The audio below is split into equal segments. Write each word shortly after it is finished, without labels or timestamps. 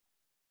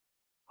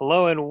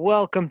Hello and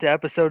welcome to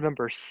episode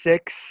number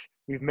 6.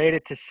 We've made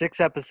it to 6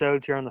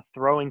 episodes here on the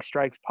Throwing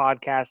Strikes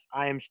podcast.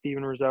 I am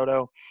Steven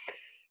Risotto.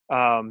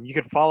 You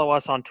can follow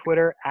us on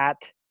Twitter at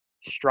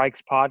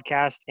Strikes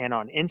Podcast and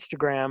on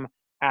Instagram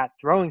at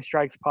Throwing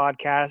Strikes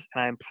Podcast.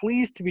 And I am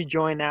pleased to be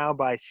joined now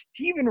by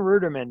Steven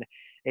Ruderman,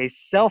 a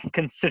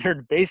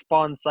self-considered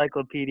baseball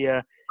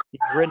encyclopedia.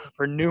 He's written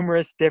for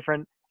numerous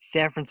different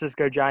San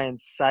Francisco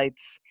Giants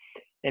sites,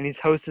 and he's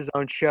hosted his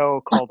own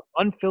show called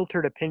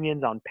Unfiltered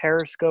Opinions on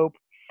Periscope.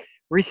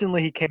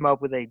 Recently, he came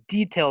up with a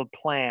detailed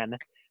plan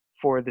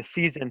for the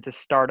season to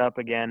start up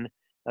again,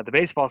 the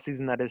baseball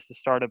season that is to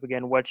start up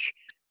again, which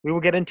we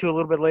will get into a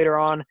little bit later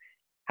on.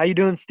 How you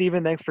doing,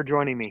 Steven? Thanks for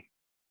joining me.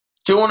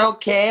 Doing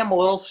okay. I'm a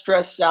little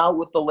stressed out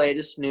with the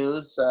latest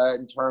news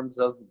in terms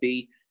of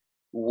the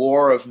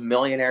war of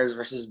millionaires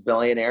versus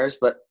billionaires,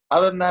 but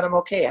other than that, I'm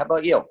okay. How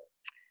about you?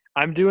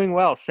 I'm doing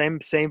well. Same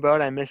boat.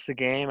 I miss the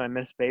game. I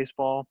miss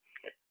baseball,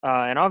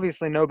 and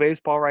obviously no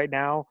baseball right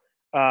now.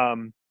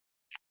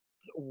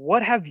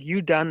 What have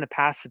you done to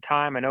pass the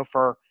time? I know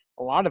for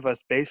a lot of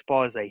us,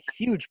 baseball is a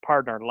huge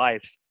part in our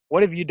lives.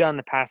 What have you done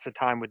to pass the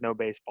time with no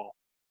baseball?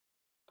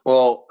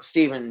 Well,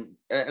 Stephen,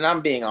 and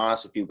I'm being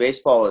honest with you,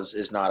 baseball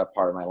is not a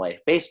part of my life.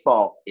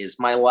 Baseball is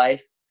my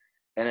life,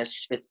 and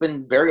it's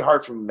been very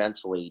hard for me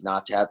mentally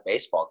not to have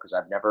baseball because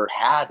I've never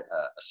had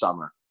a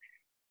summer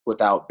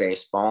without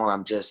baseball. And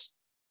I'm just,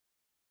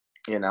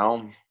 you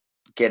know,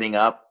 getting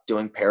up,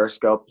 doing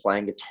Periscope,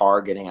 playing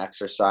guitar, getting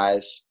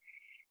exercise,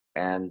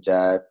 and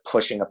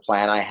pushing a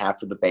plan I have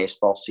for the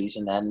baseball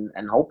season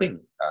and hoping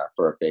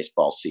for a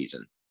baseball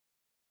season.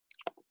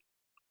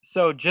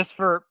 So, just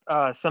for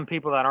some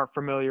people that aren't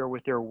familiar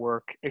with your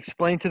work,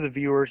 explain to the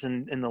viewers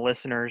and the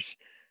listeners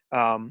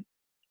um,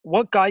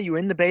 what got you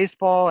into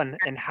baseball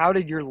and how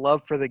did your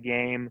love for the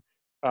game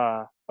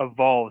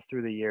evolve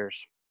through the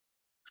years?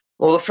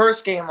 Well, the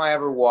first game I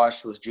ever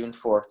watched was June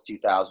 4th,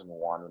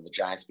 2001, when the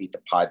Giants beat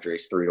the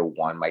Padres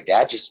 3-1. My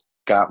dad just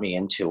got me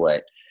into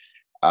it.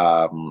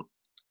 Um,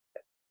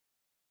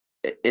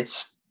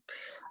 it's,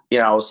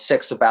 I was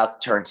 6, about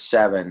to turn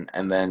 7,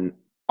 and then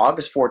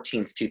August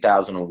 14th,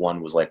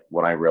 2001 was like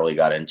when I really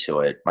got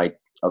into it.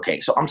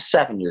 So I'm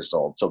 7 years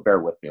old, so bear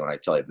with me when I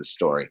tell you this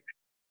story.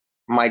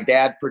 My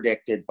dad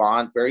predicted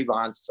Barry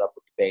Bonds is up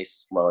with the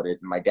bases loaded,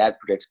 and my dad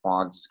predicts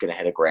Bonds is going to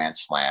hit a grand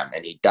slam,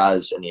 and he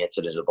does, and he hits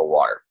it into the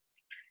water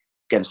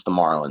against the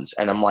Marlins.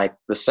 And I'm like,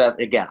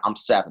 I'm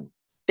 7.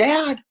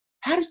 Dad,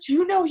 how did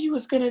you know he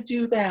was going to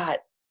do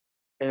that?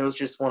 And it was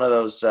just one of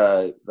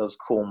those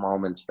cool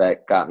moments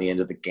that got me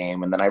into the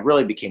game. And then I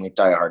really became a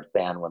diehard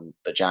fan when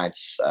the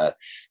Giants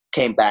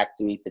came back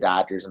to beat the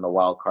Dodgers in the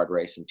wild card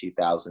race in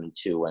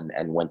 2002 and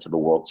went to the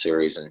World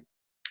Series. And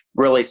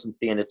really, since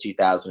the end of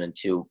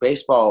 2002,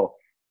 baseball,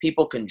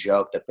 people can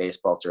joke that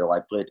baseball's their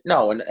life. But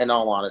no, in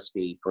all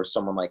honesty, for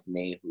someone like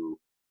me who,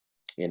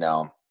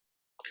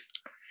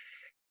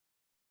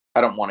 I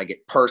don't want to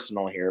get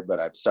personal here, but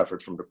I've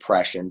suffered from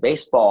depression.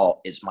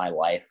 Baseball is my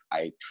life.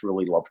 I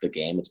truly love the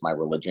game. It's my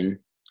religion.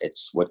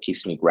 It's what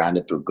keeps me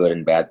grounded through good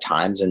and bad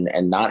times. And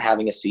not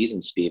having a season,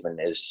 Stephen,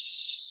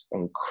 is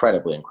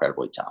incredibly,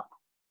 incredibly tough.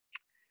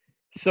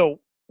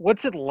 So,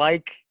 what's it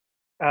like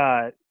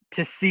to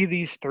see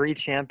these 3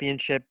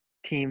 championship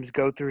teams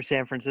go through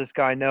San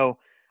Francisco?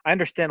 I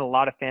understand a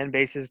lot of fan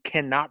bases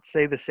cannot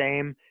say the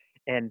same,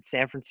 and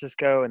San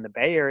Francisco and the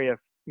Bay Area,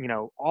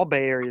 all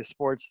Bay Area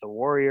sports, the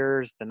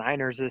Warriors, the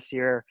Niners this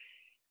year,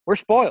 we're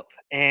spoiled.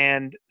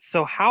 And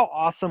so, how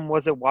awesome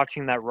was it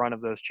watching that run of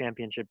those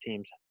championship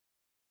teams?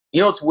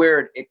 It's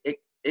weird.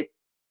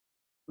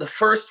 The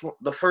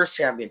first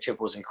championship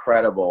was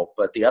incredible,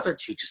 but the other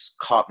two just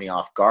caught me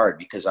off guard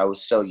because I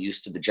was so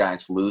used to the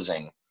Giants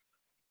losing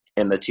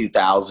in the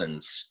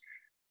 2000s.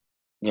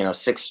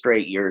 6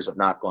 straight years of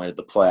not going to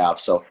the playoffs,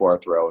 so 4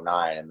 through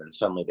 09, and then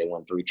suddenly they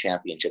won 3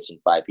 championships in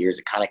 5 years.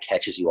 It kind of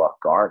catches you off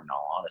guard, in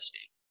all honesty.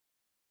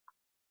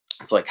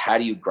 It's like, how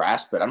do you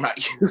grasp it? I'm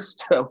not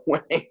used to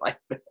winning like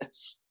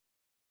this.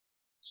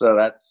 So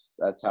that's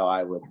how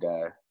I would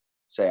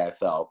say I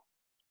felt.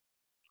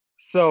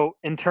 So,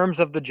 in terms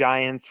of the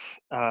Giants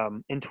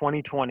in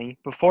 2020,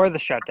 before the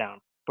shutdown,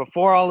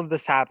 before all of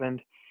this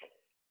happened,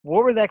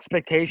 what were the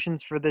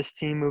expectations for this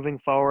team moving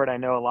forward? I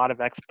know a lot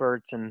of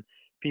experts and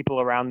people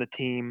around the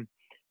team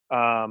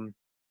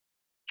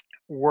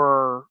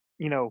were,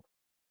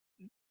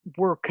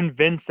 were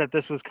convinced that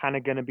this was kind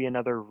of going to be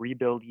another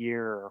rebuild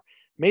year, or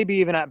maybe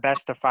even at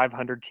best a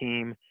 500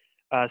 team.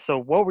 So,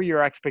 what were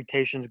your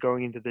expectations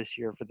going into this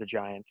year for the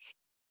Giants?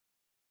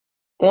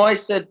 Well, I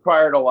said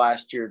prior to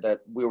last year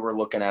that we were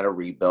looking at a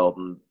rebuild,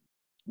 and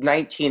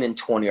 19 and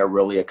 20 are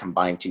really a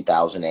combined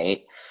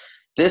 2008.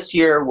 This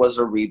year was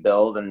a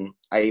rebuild, and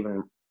I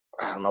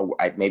don't know,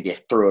 maybe I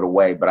threw it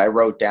away, but I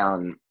wrote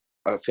down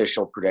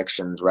official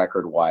predictions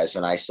record-wise,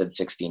 and I said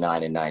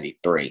 69 and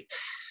 93.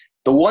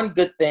 The one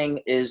good thing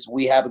is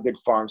we have a good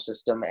farm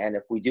system, and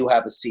if we do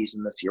have a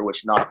season this year,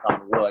 which knock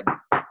on wood,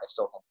 I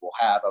still think we'll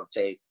have, I would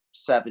say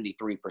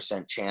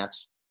 73%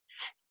 chance.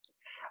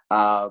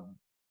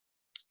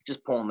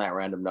 Just pulling that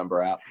random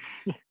number out.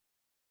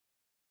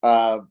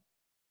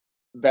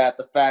 that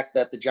the fact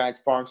that the Giants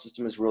farm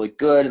system is really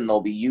good and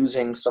they'll be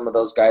using some of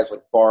those guys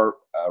like Bart,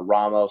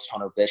 Ramos,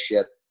 Hunter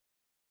Bishop,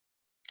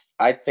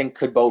 I think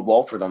could bode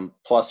well for them.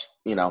 Plus,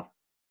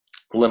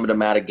 limited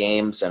amount of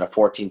games and a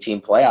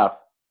 14-team playoff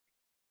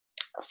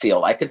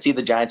field. I could see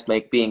the Giants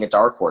being a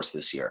dark horse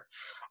this year.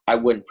 I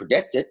wouldn't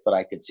predict it, but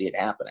I could see it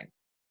happening.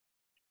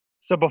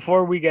 So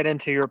before we get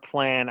into your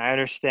plan, I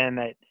understand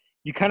that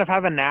you kind of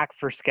have a knack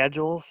for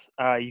schedules.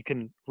 You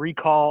can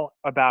recall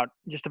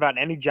just about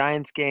any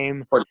Giants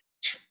game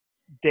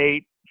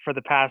date for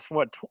the past,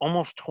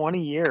 almost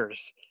 20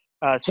 years.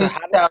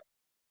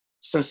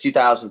 Since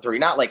 2003.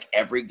 Not like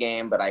every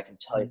game, but I can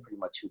tell you pretty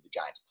much who the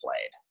Giants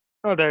played.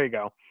 Oh, there you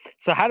go.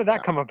 So how did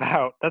that come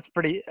about? That's a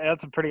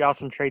pretty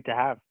awesome trait to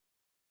have.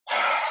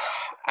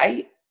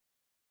 I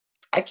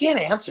can't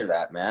answer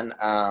that, man.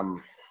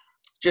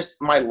 Just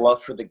my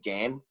love for the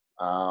game.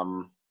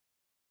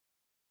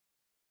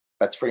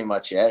 That's pretty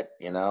much it.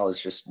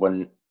 It's just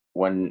when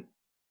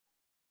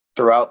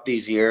throughout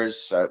these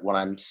years, when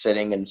I'm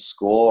sitting in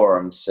school or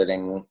I'm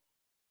sitting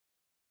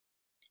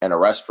in a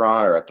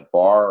restaurant or at the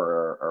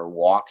bar or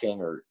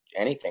walking or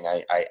anything,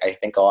 I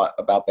think a lot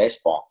about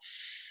baseball.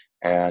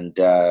 And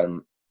I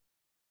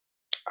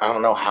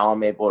don't know how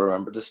I'm able to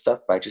remember this stuff,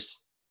 but I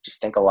just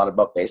think a lot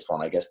about baseball,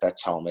 and I guess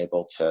that's how I'm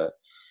able to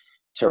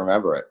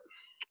remember it.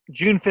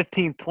 June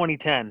 15th,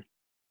 2010.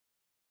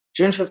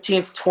 June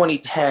 15th,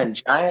 2010,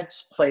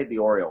 Giants played the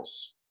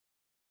Orioles,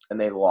 and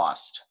they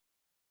lost.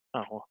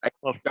 Oh,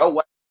 well. Joe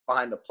West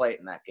behind the plate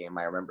in that game.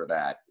 I remember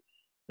that.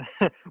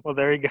 Well,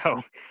 there you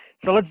go.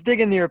 So let's dig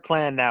into your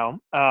plan now.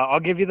 I'll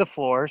give you the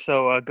floor,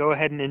 so go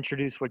ahead and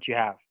introduce what you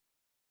have.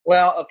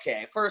 Well,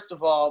 okay. First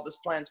of all, this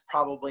plan's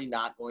probably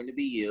not going to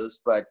be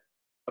used, but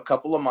a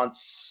couple of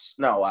months,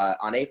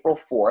 on April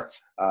 4th,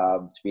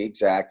 to be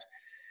exact,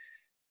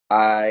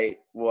 I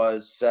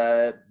was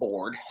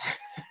bored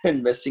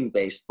and missing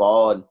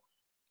baseball. And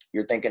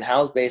you're thinking,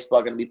 how's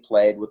baseball going to be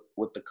played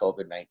with the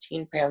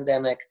COVID-19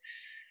 pandemic?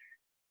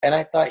 And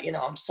I thought,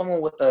 I'm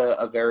someone with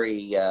a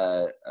very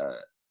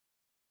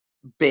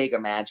big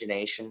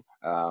imagination.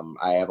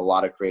 I have a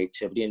lot of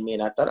creativity in me,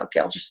 and I thought, okay,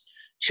 I'll just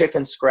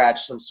chicken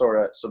scratch some sort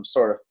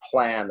of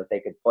plan that they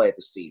could play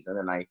this season.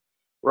 And I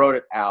wrote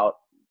it out,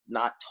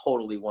 not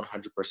totally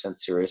 100%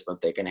 serious, but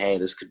thinking, hey,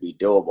 this could be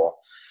doable.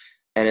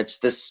 And it's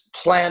this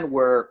plan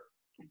where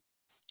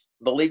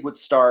the league would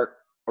start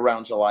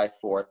around July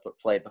 4th, but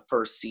play the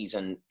first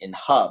season in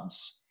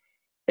hubs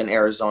in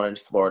Arizona and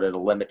Florida to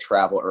limit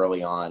travel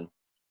early on,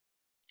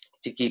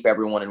 to keep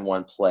everyone in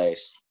one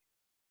place,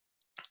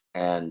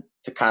 and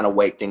to kind of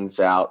wait things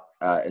out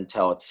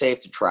until it's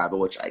safe to travel,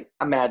 which I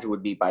imagine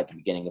would be by the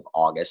beginning of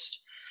August.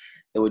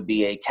 It would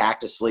be a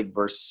Cactus League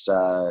versus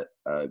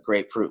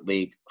Grapefruit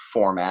League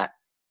format.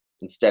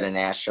 Instead of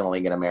National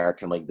League and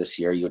American League this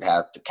year, you would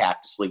have the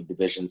Cactus League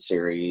Division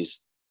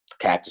Series, the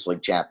Cactus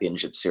League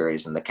Championship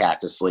Series, and the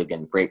Cactus League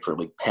and Grapefruit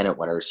League pennant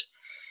winners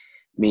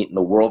meet in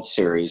the World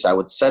Series. I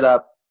would set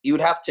up – you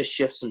would have to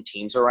shift some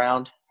teams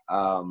around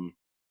to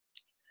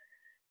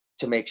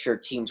make sure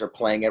teams are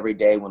playing every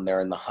day when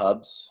they're in the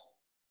hubs.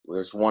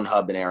 There's one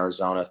hub in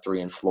Arizona,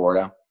 3 in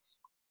Florida.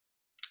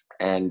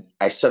 And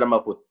I set them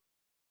up with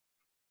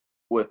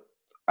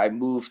I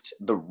moved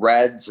the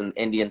Reds and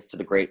Indians to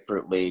the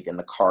Grapefruit League and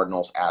the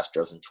Cardinals,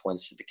 Astros, and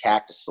Twins to the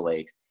Cactus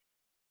League.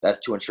 That's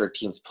to ensure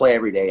teams play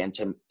every day and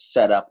to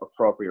set up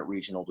appropriate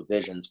regional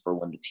divisions for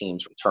when the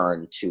teams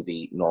return to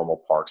the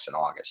normal parks in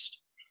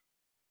August.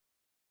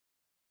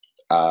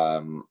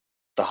 The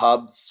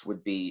hubs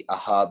would be a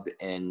hub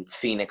in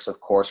Phoenix, of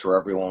course, where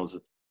everyone was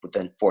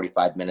within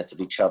 45 minutes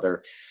of each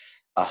other.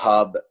 A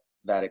hub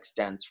that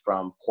extends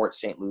from Port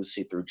St.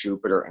 Lucie through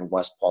Jupiter and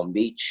West Palm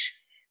Beach.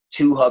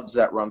 2 hubs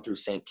that run through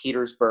St.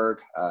 Petersburg.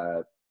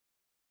 The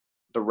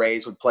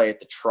Rays would play at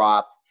the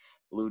Trop.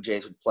 Blue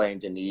Jays would play in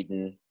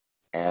Dunedin.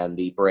 And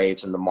the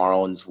Braves and the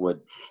Marlins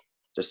would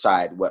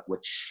decide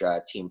which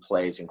team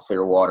plays in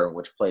Clearwater and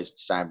which plays at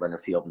Steinbrenner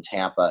Field in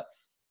Tampa.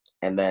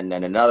 And then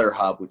in another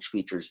hub, which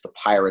features the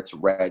Pirates,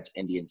 Reds,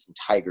 Indians, and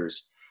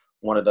Tigers,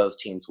 one of those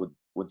teams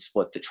would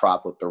split the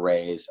Trop with the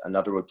Rays.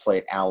 Another would play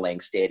at Al Lang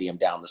Stadium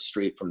down the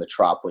street from the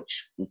Trop,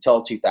 which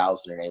until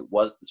 2008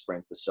 was the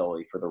spring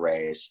facility for the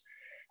Rays.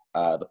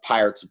 The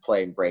Pirates would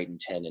play in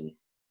Bradenton and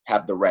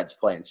have the Reds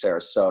play in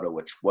Sarasota,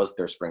 which was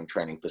their spring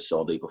training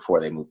facility before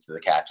they moved to the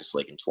Cactus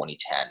League in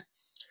 2010.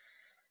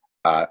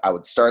 I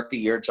would start the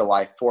year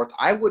July 4th.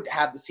 I would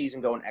have the season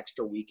go an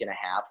extra week and a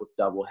half with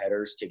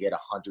doubleheaders to get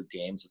 100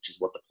 games, which is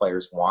what the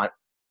players want.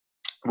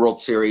 World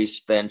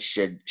Series then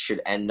should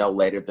end no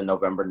later than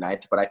November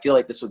 9th. But I feel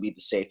like this would be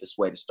the safest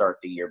way to start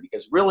the year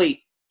because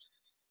really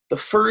the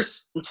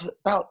first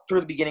about through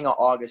the beginning of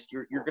August,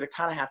 you're going to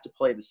kind of have to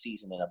play the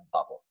season in a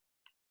bubble.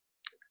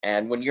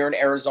 And when you're in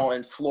Arizona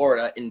and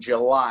Florida in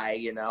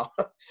July,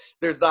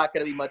 there's not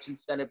going to be much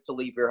incentive to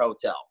leave your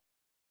hotel.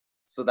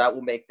 So that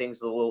will make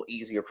things a little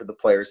easier for the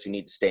players who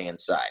need to stay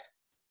inside.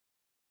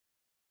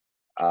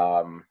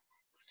 Trying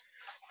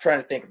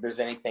to think if there's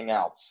anything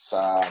else.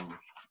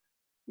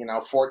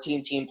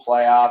 14-team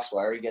playoffs, we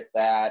already get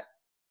that.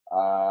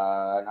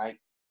 And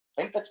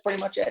I think that's pretty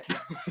much it.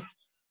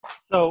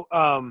 So,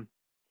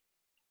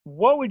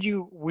 what would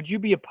you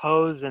be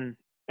opposed, and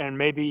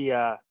maybe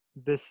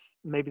this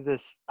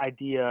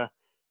idea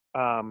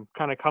kind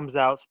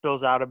of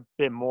spills out a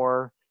bit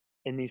more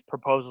in these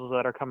proposals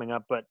that are coming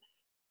up, but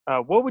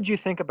what would you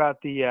think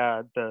about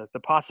the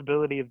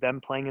possibility of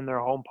them playing in their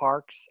home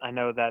parks? I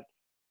know that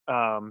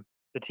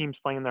the teams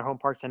playing in their home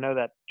parks. I know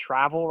that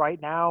travel right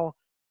now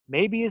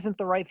maybe isn't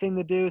the right thing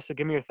to do. So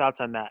give me your thoughts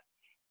on that.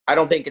 I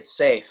don't think it's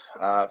safe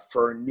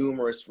for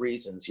numerous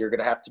reasons. You're going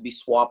to have to be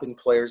swapping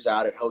players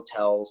out at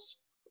hotels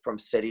from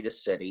city to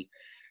city.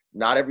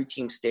 Not every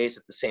team stays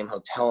at the same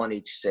hotel in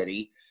each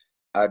city.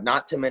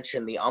 Not to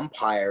mention the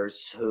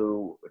umpires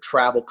who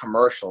travel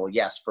commercial,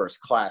 yes,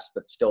 first class,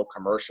 but still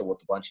commercial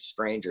with a bunch of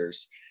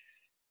strangers.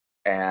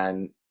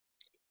 And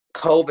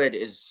COVID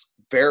is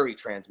very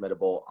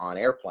transmittable on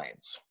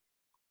airplanes.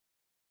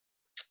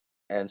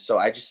 And so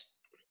I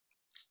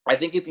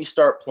think if you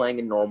start playing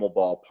in normal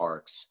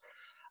ballparks,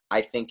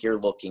 I think you're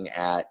looking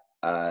at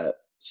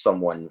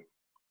someone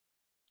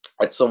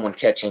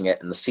catching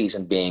it and the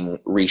season being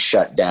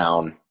re-shut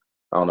down.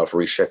 I don't know if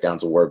re-shut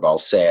down's a word, but I'll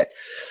say it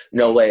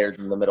no later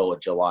than the middle of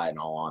July, in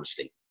all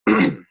honesty.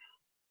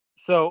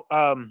 So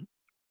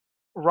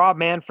Rob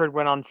Manfred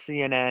went on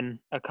CNN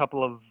a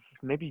couple of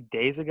maybe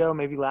days ago,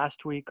 maybe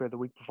last week or the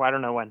week before. I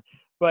don't know when.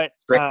 But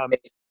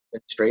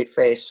straight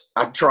face.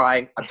 I'm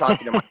trying. I'm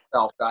talking to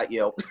myself, not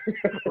you.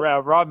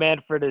 Rob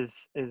Manfred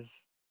is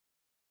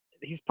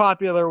he's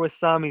popular with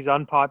some, he's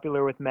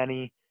unpopular with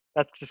many.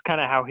 That's just kind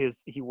of how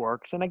he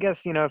works. And I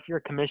guess, if you're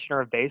a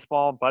commissioner of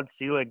baseball, Bud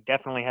Selig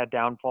definitely had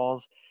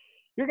downfalls.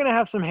 You're going to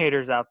have some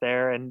haters out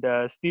there, and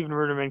Steven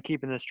Ruderman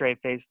keeping the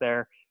straight face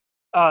there.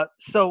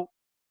 So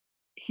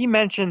he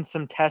mentioned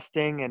some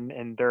testing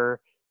and their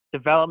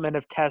development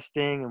of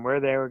testing and where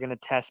they were going to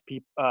test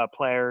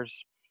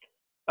players.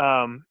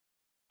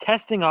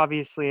 Testing,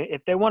 obviously,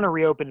 if they want to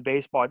reopen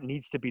baseball, it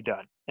needs to be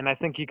done. And I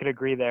think you could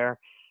agree there.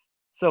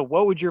 So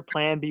what would your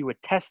plan be with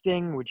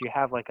testing? Would you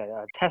have like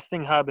a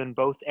testing hub in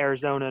both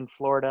Arizona and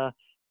Florida?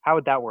 How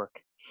would that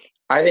work?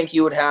 I think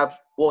you would have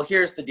 – well,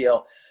 here's the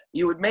deal.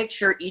 You would make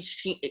sure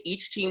each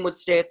team would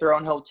stay at their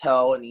own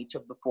hotel in each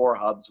of the 4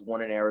 hubs,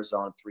 1 in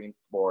Arizona, 3 in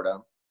Florida.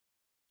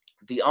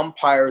 The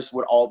umpires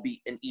would all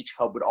be – in each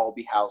hub would all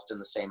be housed in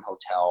the same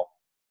hotel.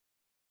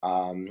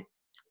 And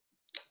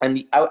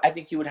I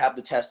think you would have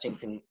the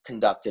testing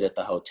conducted at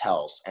the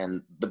hotels.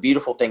 And the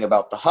beautiful thing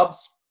about the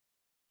hubs –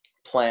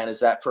 plan is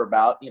that for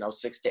about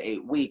 6 to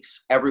 8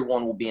 weeks,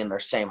 everyone will be in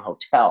their same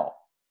hotel,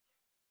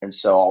 and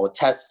so all the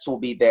tests will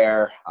be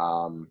there,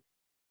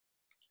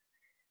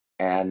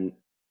 and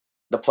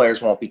the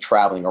players won't be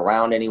traveling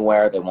around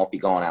anywhere. They won't be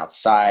going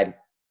outside,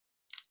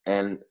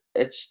 and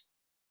I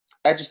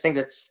just think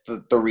that's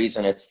the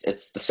reason it's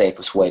the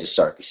safest way to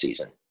start the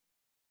season.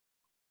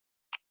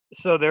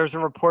 So there's a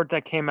report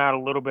that came out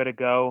a little bit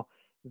ago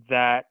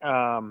that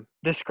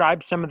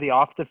describes some of the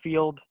off the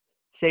field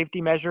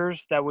safety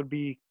measures that would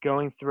be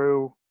going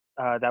to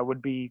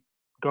be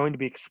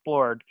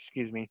explored,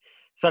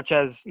 such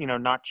as,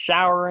 not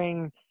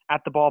showering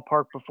at the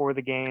ballpark before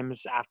the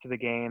games, after the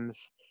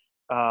games,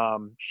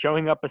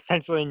 showing up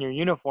essentially in your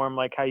uniform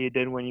like how you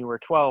did when you were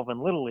 12 in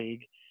Little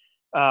League,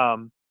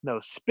 no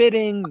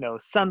spitting, no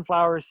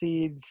sunflower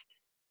seeds,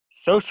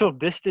 social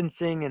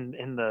distancing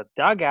in the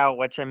dugout,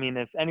 which, I mean,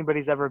 if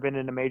anybody's ever been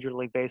in a Major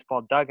League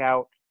Baseball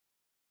dugout,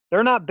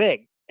 they're not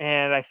big.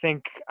 And I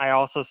think I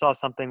also saw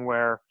something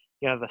where,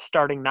 the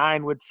starting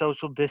 9 would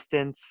social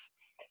distance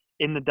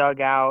in the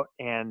dugout,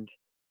 and,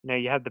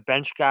 you had the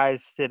bench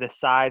guys sit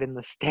aside in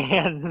the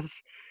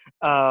stands.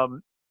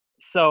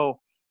 So,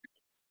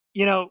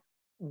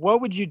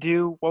 what would you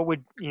do? What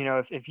would,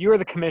 if you were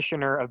the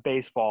commissioner of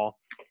baseball,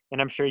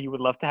 and I'm sure you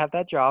would love to have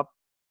that job,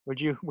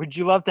 would you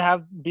love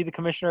to be the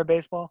commissioner of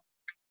baseball?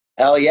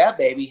 Hell yeah,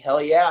 baby.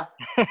 Hell yeah.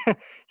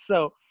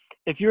 So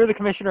if you were the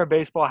commissioner of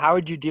baseball, how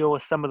would you deal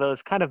with some of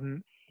those kind of,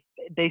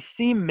 they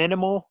seem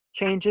minimal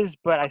changes,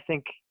 but I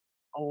think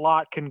a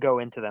lot can go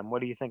into them. What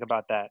do you think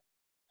about that?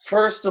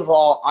 First of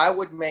all, I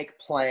would make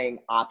playing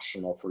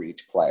optional for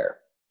each player.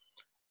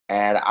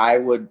 And I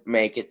would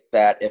make it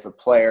that if a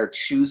player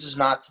chooses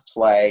not to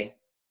play,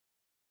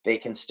 they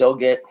can still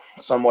get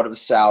somewhat of a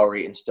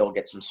salary and still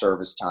get some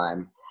service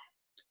time.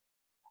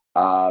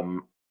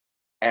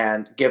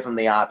 And give them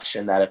the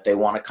option that if they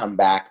want to come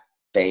back,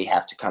 they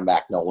have to come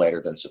back no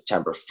later than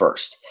September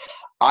 1st.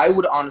 I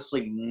would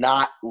honestly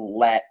not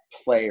let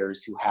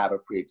players who have a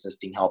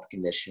pre-existing health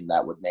condition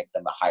that would make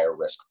them a higher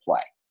risk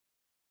play.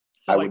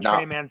 So like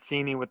Trey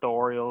Mancini with the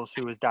Orioles,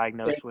 who was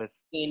diagnosed with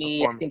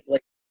I think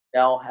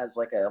Nell has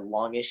a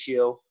lung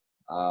issue.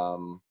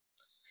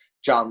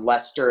 John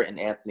Lester and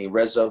Anthony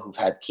Rizzo, who've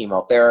had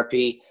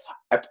chemotherapy.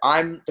 If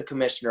I'm the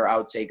commissioner, I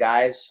would say,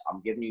 guys,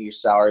 I'm giving you your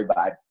salary, but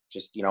I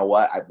just,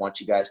 I want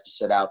you guys to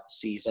sit out the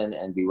season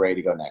and be ready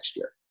to go next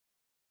year.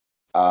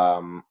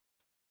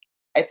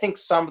 I think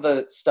some of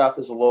the stuff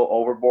is a little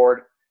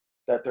overboard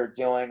that they're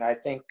doing. I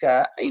think,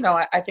 I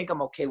think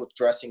I'm okay with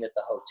dressing at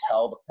the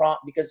hotel. The problem,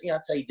 because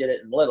that's how you did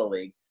it in Little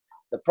League.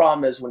 The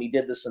problem is when he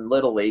did this in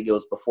Little League, it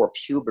was before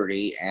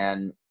puberty,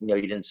 and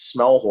you didn't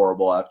smell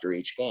horrible after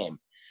each game,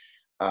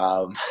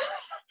 and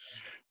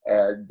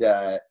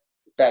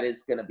that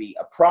is going to be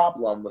a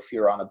problem if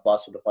you're on a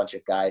bus with a bunch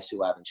of guys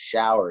who haven't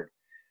showered.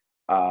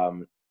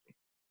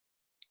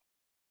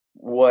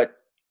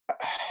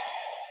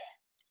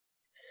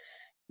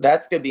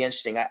 That's going to be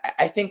interesting.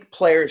 I think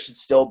players should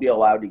still be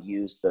allowed to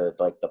use the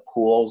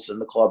pools in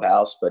the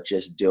clubhouse, but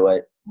just do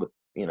it with,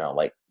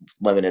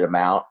 limited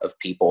amount of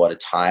people at a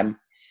time.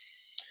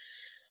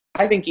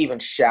 I think even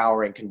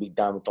showering can be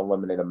done with a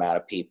limited amount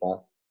of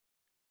people.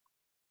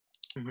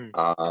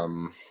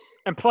 Mm-hmm.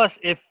 And plus,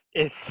 if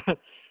a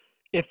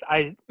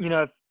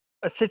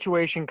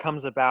situation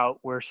comes about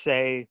where,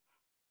 say,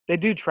 they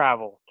do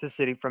travel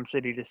from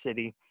city to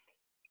city,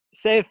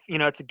 say if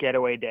it's a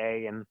getaway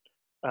day and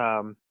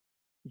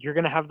you're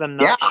gonna have them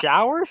not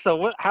shower.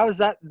 So how is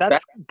that?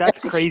 That's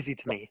crazy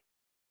to me.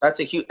 That's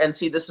a huge. And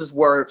see, this is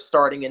where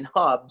starting in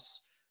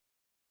hubs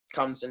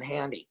comes in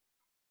handy,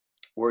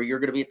 where you're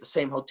going to be at the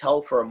same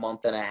hotel for a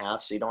month and a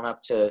half, so you don't have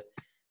to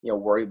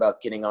worry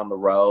about getting on the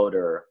road,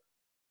 or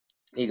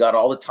you got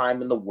all the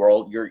time in the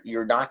world.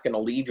 You're not going to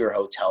leave your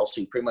hotel,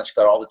 so you pretty much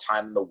got all the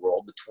time in the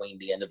world between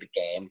the end of the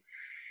game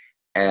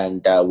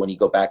and when you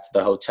go back to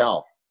the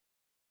hotel.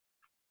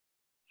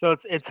 So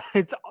it's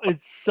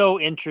so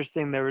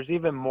interesting. There was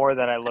even more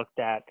that I looked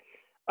at.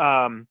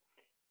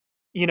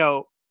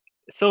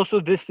 Social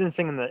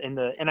distancing in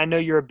the and I know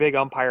you're a big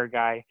umpire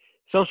guy.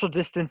 Social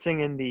distancing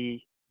in the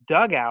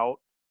dugout,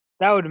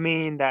 that would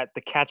mean that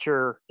the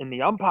catcher and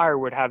the umpire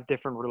would have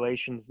different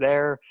relations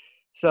there.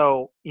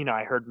 So,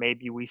 I heard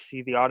maybe we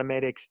see the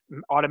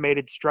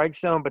automated strike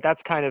zone, but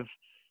that's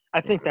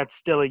I think that's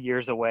still a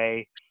years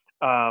away.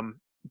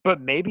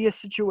 But maybe a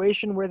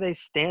situation where they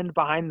stand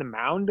behind the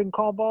mound and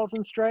call balls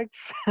and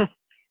strikes.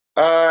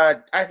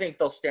 I think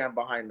they'll stand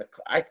behind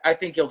I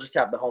think you'll just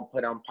have the home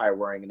plate umpire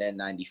wearing an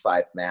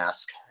N95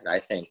 mask,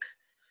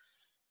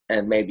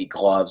 and maybe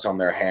gloves on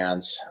their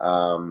hands.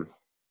 The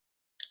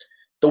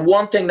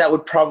one thing that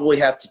would probably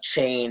have to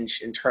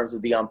change in terms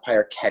of the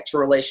umpire-catcher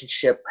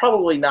relationship,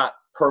 probably not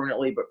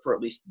permanently, but for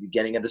at least the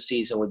beginning of the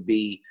season, would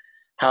be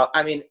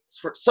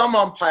for some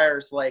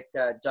umpires like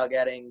Doug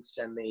Eddings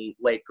and the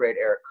late, great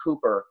Eric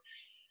Cooper,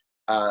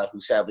 who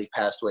sadly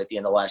passed away at the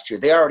end of last year,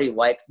 they already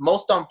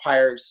most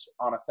umpires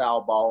on a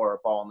foul ball or a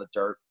ball in the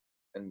dirt,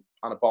 and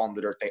on a ball in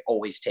the dirt, they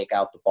always take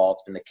out the ball.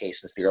 It's been the case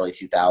since the early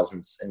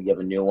 2000s and give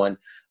a new one.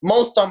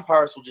 Most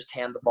umpires will just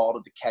hand the ball to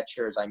the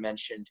catcher. As I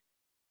mentioned,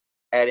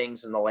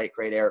 Eddings and the late,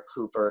 great Eric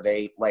Cooper,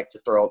 they like to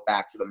throw it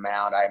back to the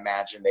mound. I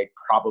imagine they'd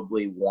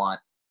probably want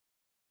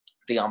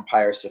the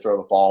umpires to throw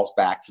the balls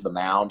back to the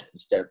mound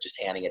instead of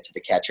just handing it to the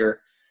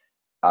catcher.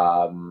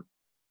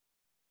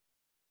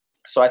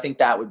 So I think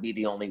that would be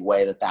the only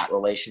way that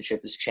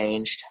relationship has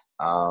changed.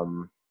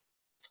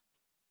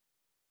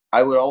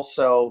 I would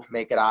also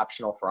make it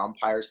optional for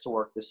umpires to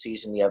work this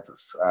season. You have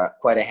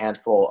quite a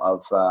handful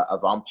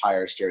of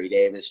umpires: Jerry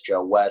Davis,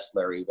 Joe West,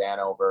 Larry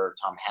Vanover,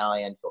 Tom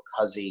Hallion, Phil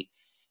Cuzzi,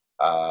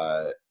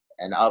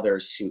 and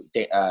others who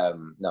Dan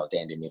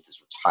DeMuth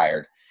is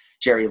retired.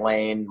 Jerry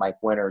Lane,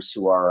 Mike Winters,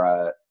 who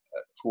are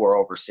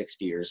over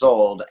 60 years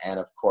old, and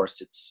of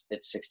course it's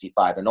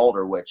 65 and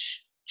older,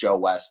 which Joe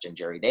West and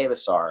Jerry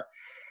Davis are.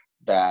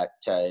 That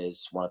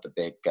is one of the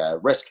big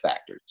risk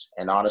factors.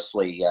 And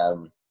honestly,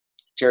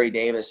 Jerry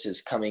Davis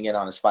is coming in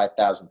on his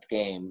 5,000th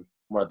game,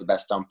 one of the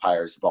best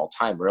umpires of all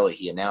time. Really,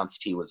 he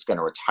announced he was going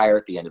to retire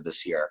at the end of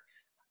this year.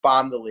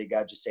 Bomb the league.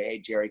 I'd just say, hey,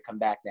 Jerry, come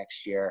back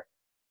next year.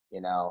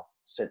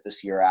 Sit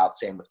this year out.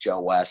 Same with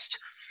Joe West,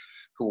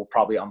 who will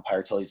probably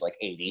umpire till he's like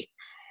 80.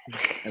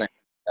 And I think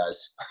he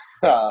does.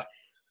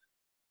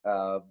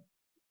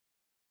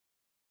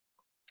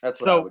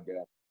 That's what I would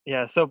do.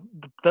 Yeah, so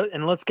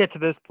and let's get to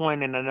this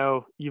point, and I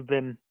know you've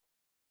been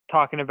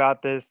talking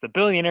about this, the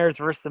billionaires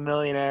versus the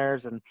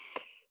millionaires, and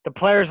the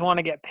players want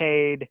to get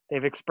paid.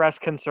 They've expressed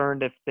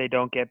concern if they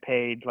don't get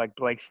paid, like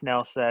Blake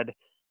Snell said,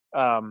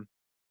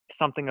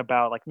 something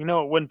about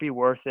it wouldn't be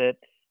worth it,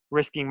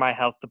 risking my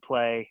health to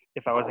play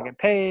if I wasn't getting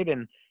paid.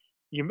 And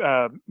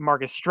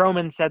Marcus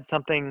Stroman said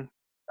something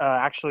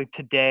actually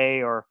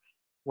today or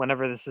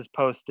whenever this is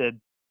posted,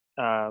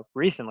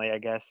 recently, I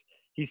guess.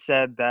 He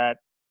said that,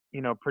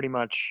 pretty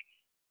much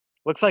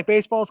looks like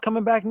baseball is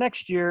coming back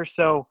next year.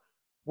 So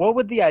what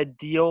would the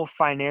ideal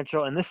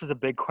financial, and this is a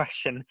big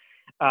question,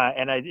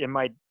 and it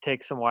might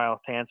take some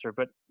while to answer,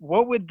 but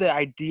what would the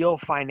ideal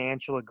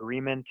financial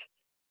agreement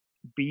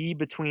be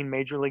between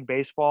Major League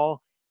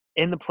Baseball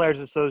and the Players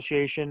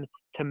Association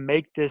to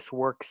make this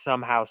work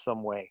somehow,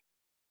 some way?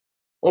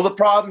 Well, the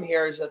problem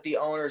here is that the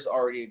owners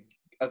already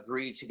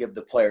agreed to give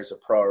the players a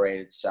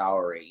prorated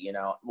salary.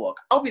 Look,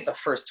 I'll be the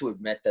first to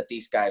admit that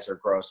these guys are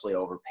grossly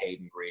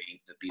overpaid and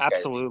greedy. That these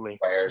Absolutely.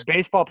 Guys,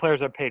 baseball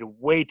players are paid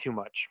way too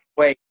much.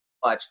 Way too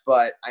much,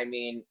 but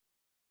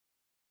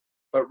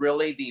but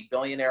really the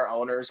billionaire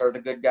owners are the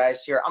good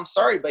guys here. I'm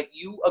sorry, but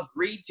you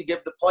agreed to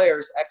give the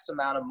players X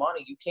amount of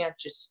money. You can't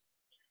just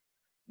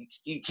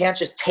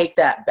take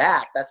that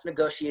back. That's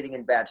negotiating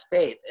in bad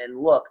faith. And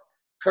look,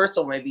 first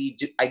of all,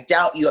 I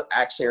doubt you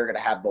actually are going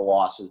to have the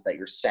losses that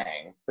you're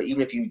saying. But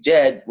even if you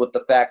did, with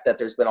the fact that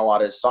there's been a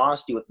lot of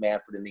dishonesty with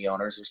Manfred and the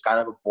owners, there's kind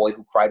of a boy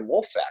who cried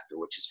wolf factor,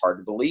 which is hard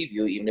to believe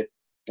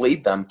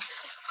believe them,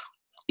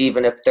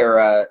 even if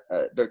they're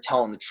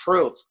telling the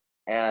truth.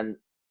 And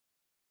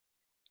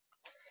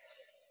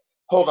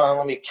hold on,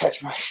 let me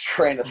catch my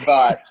train of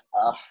thought.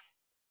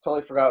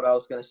 Totally forgot what I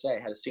was going to say. I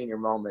had a senior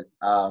moment.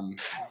 What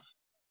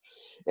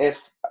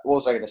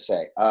was I going to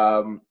say?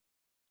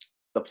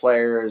 The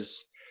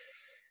players.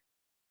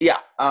 Yeah.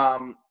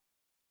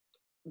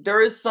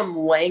 There is some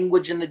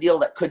language in the deal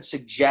that could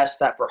suggest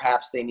that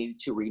perhaps they needed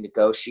to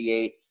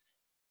renegotiate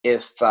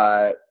if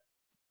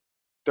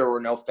there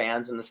were no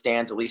fans in the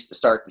stands, at least to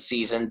start the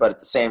season. But at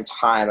the same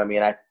time, I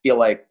mean, I feel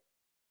like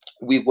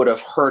we would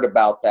have heard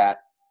about that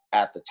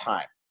at the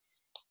time.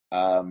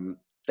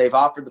 They've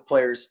offered the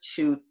players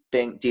two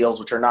deals,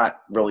 which are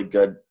not really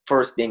good.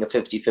 First being a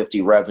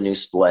 50-50 revenue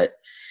split.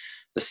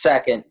 The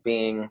second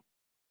being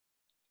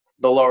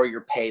the lower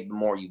you're paid, the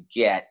more you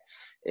get.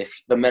 If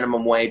the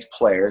minimum wage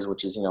players,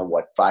 which is,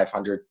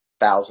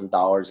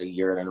 $500,000 a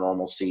year in a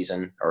normal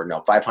season, or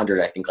no,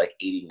 500, I think like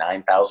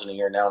 89,000 a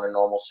year now in a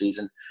normal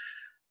season,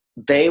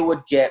 they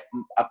would get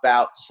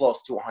about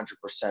close to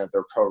 100% of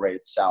their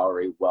prorated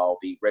salary, while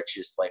the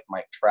richest, like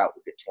Mike Trout,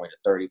 would get 20 to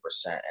 30%.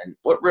 And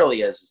what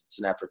really is it's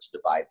an effort to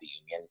divide the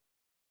union.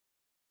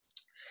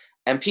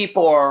 And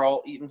people are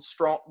all even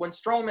strong. When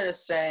Stroman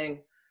is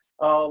saying,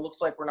 oh, it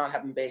looks like we're not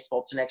having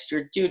baseball to next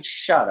year, dude,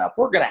 shut up.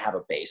 We're going to have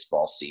a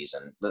baseball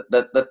season.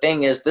 The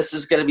thing is, this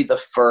is going to be the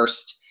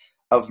first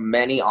of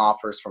many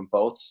offers from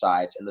both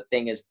sides. And the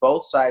thing is,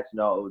 both sides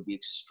know it would be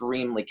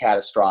extremely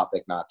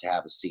catastrophic not to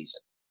have a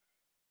season.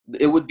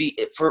 It would be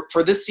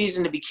for this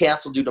season to be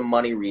canceled due to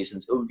money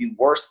reasons. It would be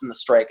worse than the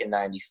strike in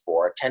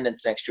 '94.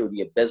 Attendance next year would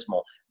be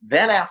abysmal.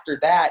 Then after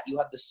that, you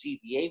have the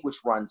CBA,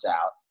 which runs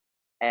out,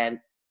 and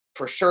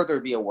for sure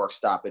there'd be a work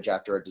stoppage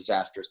after a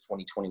disastrous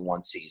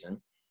 2021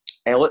 season.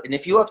 And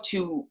if you have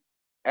two,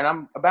 and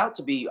I'm about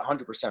to be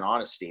 100%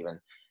 honest, Steven,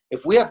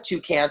 if we have two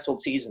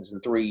canceled seasons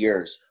in 3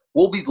 years,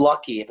 we'll be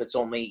lucky if it's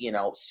only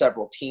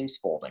several teams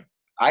folding.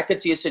 I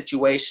could see a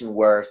situation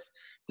where if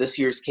this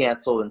year's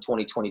canceled and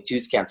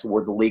 2022's canceled,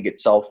 where the league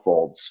itself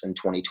folds in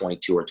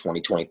 2022 or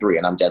 2023,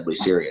 and I'm dead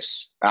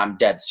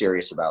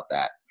serious about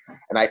that.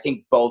 And I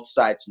think both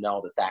sides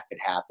know that could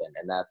happen,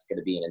 and that's going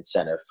to be an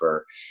incentive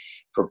for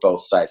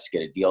both sides to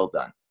get a deal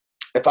done.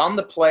 If I'm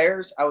the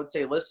players, I would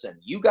say, listen,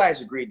 you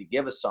guys agreed to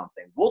give us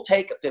something. We'll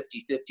take a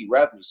 50-50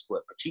 revenue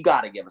split, but you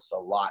got to give us a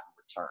lot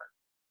in return.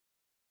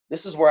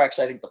 This is where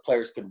actually I think the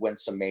players could win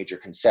some major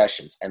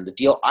concessions. And the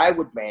deal I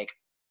would make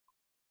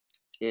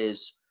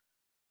is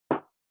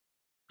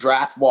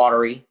draft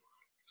lottery,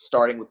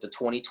 starting with the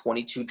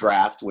 2022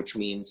 draft, which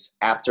means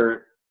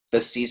after the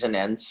season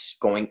ends,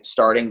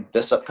 starting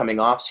this upcoming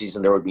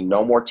offseason, there would be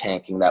no more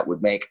tanking. That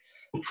would make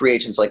free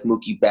agents like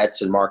Mookie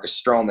Betts and Marcus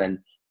Stroman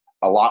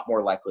a lot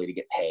more likely to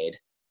get paid,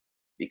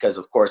 because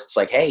of course it's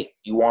like, hey,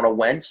 you want to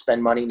win,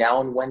 spend money now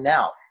and win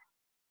now.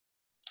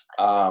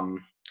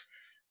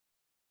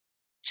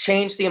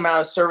 Change the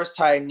amount of service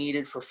time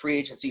needed for free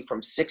agency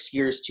from 6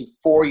 years to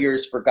 4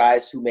 years for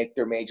guys who make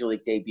their major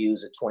league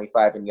debuts at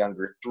 25 and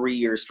younger, 3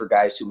 years for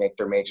guys who make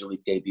their major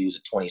league debuts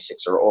at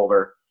 26 or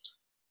older.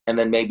 And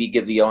then maybe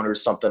give the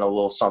owners a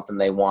little something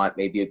they want,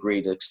 maybe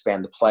agree to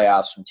expand the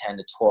playoffs from 10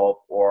 to 12.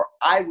 Or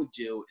I would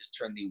do is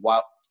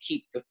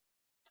keep the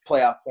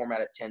playoff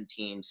format at 10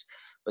 teams,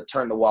 but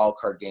turn the wild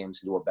card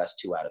games into a best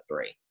 2 out of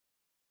 3.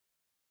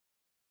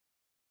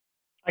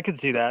 I could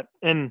see that.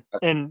 And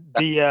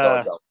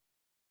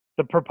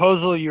the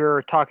proposal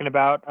you're talking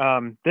about,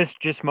 this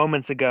just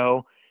moments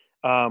ago,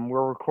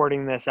 we're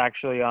recording this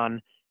actually on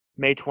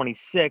May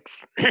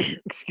 26th.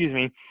 Excuse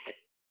me.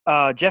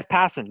 Jeff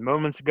Passan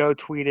moments ago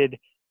tweeted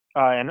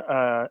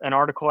an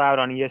article out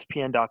on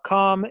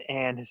ESPN.com,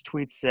 and his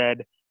tweet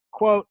said,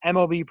 quote,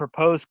 MLB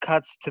proposed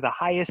cuts to the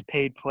highest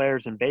paid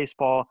players in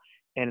baseball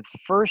and its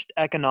first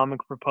economic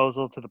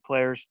proposal to the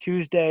players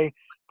Tuesday.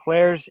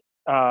 Players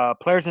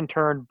in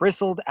turn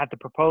bristled at the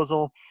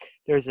proposal.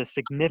 There's a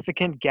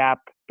significant gap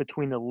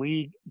between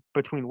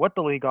what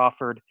the league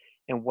offered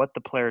and what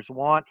the players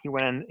want. He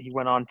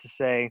went on to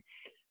say,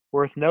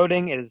 worth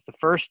noting, it is the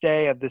first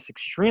day of this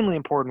extremely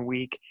important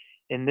week,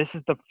 and this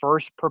is the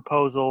first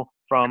proposal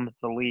from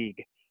the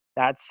league.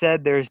 That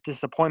said, there's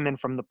disappointment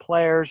from the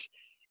players,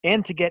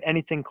 and to get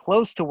anything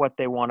close to what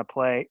they want to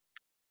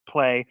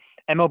play,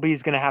 MLB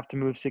is going to have to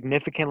move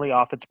significantly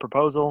off its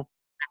proposal.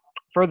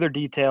 Further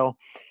detail,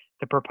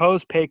 the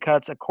proposed pay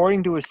cuts,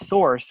 according to a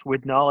source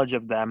with knowledge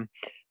of them,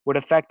 would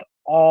affect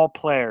all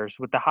players,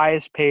 with the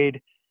highest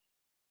paid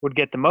would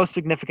get the most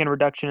significant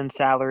reduction in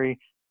salary,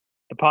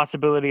 the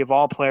possibility of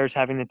all players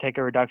having to take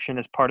a reduction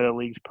as part of the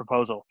league's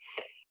proposal.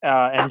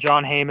 And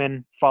John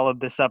Heyman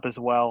followed this up as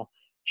well.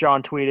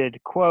 John tweeted,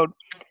 quote,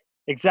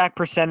 exact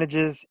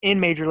percentages in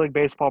Major League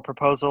Baseball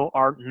proposal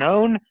aren't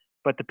known,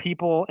 but the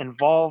people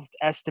involved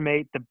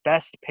estimate the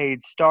best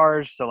paid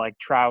stars, so like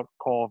Trout,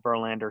 Cole,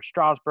 Verlander,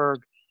 Strasburg,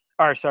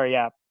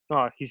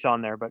 he's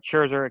on there, but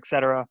Scherzer,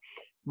 etc.,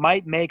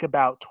 might make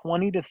about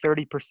 20 to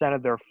 30%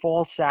 of their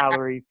full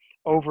salary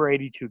over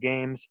 82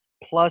 games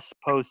plus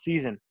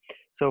postseason.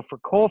 So for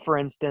Cole, for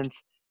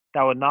instance,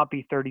 that would not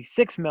be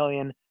 36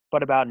 million,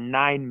 but about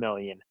 9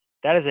 million.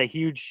 That is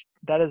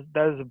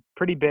a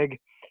pretty big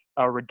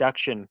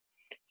reduction.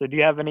 So do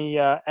you have any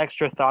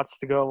extra thoughts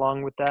to go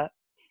along with that?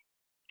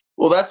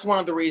 Well, that's one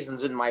of the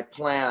reasons in my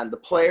plan. The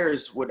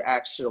players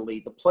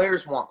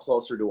want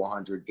closer to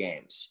 100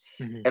 games.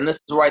 Mm-hmm. And this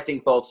is where I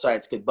think both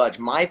sides could budge.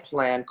 My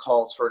plan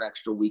calls for an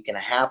extra week and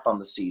a half on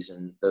the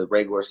season, the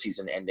regular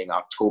season ending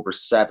October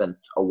 7th,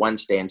 a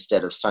Wednesday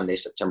instead of Sunday,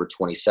 September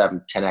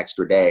 27th, 10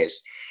 extra days.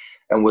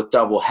 And with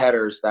double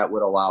headers, that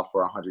would allow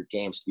for 100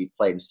 games to be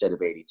played instead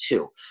of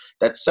 82.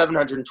 That's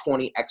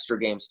 720 extra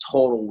games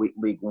total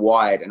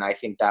league-wide, and I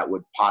think that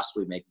would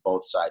possibly make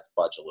both sides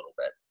budge a little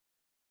bit.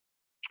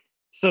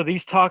 So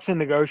these talks and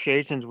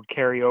negotiations would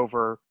carry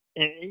over.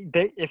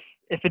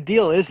 If a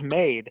deal is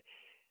made,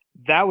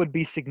 that would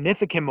be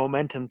significant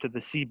momentum to the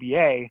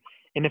CBA.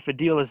 And if a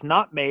deal is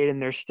not made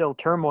and there's still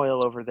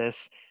turmoil over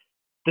this,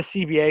 the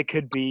CBA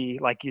could be,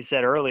 like you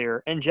said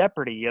earlier, in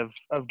jeopardy of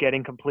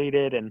getting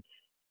completed. And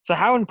so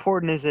how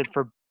important is it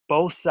for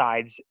both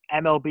sides,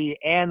 MLB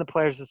and the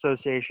Players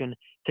Association,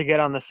 to get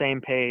on the same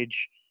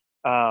page?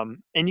 And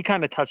you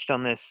kind of touched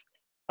on this,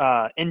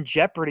 in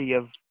jeopardy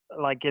of,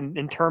 like,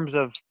 in terms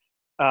of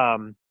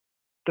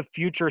the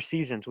future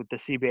seasons with the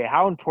CBA.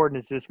 How important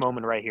is this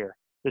moment right here,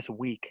 this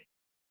week?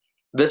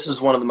 This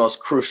is one of the most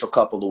crucial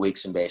couple of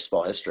weeks in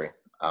baseball history.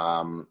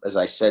 As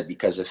I said,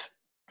 because if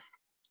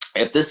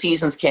the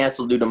season's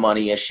canceled due to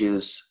money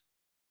issues,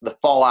 the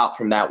fallout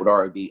from that would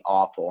already be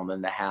awful. And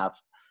then to have,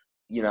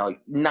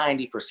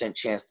 90%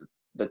 chance that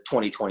the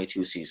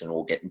 2022 season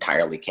will get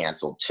entirely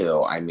canceled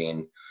too. I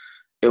mean,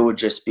 it would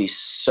just be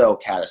so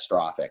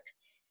catastrophic.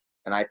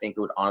 And I think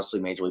it would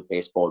honestly, Major League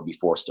Baseball would be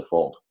forced to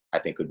fold. I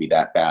think it would be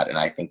that bad. And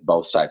I think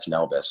both sides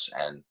know this.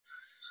 And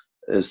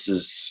this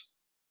is,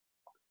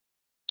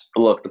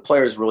 look, the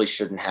players really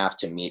shouldn't have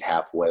to meet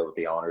halfway with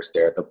the owners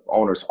there. The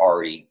owners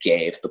already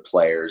gave the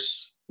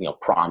players,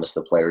 promised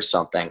the players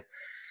something.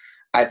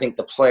 I think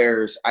the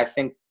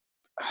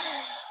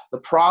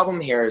problem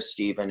here is,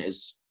 Stephen,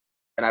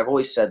 and I've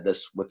always said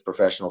this with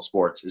professional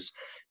sports, is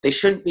they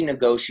shouldn't be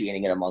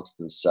negotiating it amongst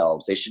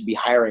themselves. They should be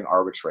hiring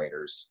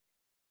arbitrators.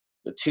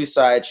 The two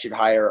sides should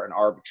hire an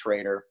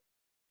arbitrator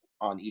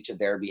on each of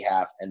their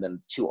behalf, and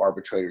then two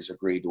arbitrators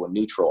agree to a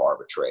neutral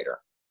arbitrator.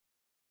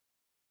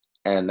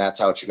 And that's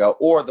how it should go.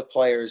 Or the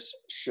players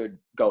should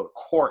go to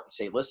court and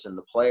say, listen,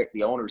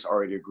 the owners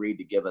already agreed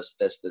to give us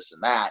this, this,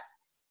 and that.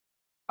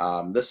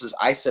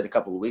 I said a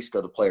couple of weeks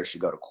ago, the players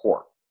should go to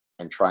court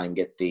and try and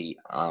get the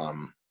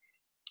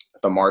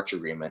March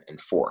agreement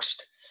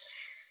enforced.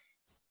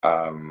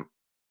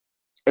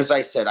 As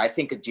I said, I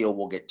think a deal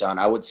will get done.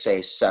 I would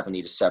say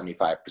 70 to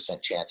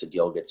 75% chance a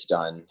deal gets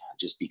done,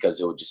 just because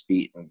it would just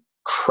be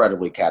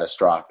incredibly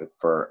catastrophic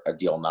for a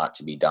deal not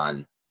to be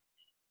done.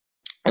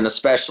 And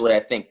especially, I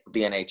think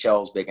the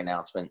NHL's big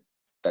announcement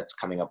that's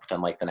coming up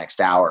within like the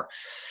next hour,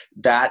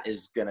 that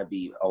is going to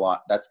be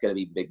that's going to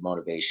be big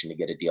motivation to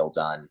get a deal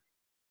done.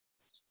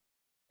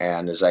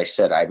 And as I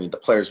said, I mean, the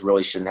players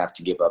really shouldn't have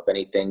to give up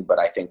anything, but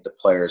I think the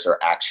players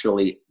I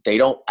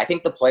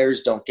think the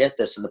players don't get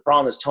this. And the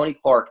problem is Tony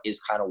Clark is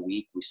kind of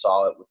weak. We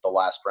saw it with the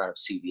last round of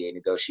CBA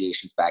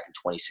negotiations back in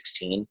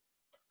 2016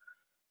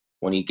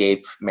 when he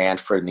gave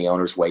Manfred and the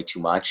owners way too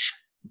much.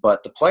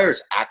 But the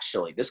players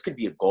this could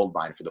be a gold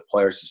mine for the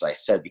players, as I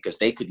said, because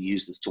they could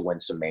use this to win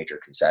some major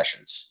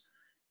concessions.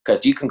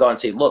 Because you can go and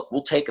say, look,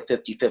 we'll take a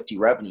 50-50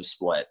 revenue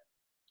split,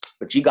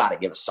 but you got to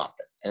give us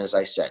something. And as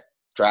I said,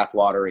 draft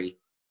lottery,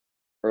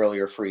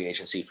 earlier free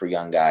agency for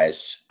young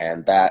guys,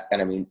 and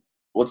I mean,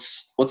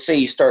 let's say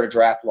you start a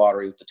draft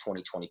lottery with the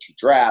 2022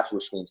 draft,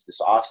 which means this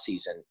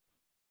offseason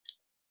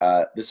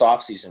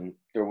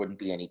there wouldn't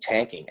be any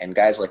tanking, and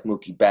guys like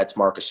Mookie Betts,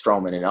 Marcus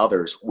Stroman, and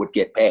others would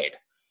get paid.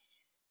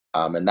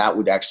 And that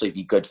would actually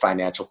be good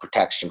financial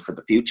protection for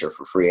the future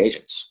for free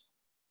agents.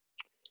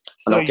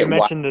 So you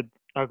mentioned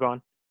go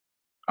on.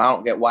 I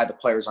don't get why the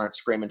players aren't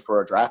screaming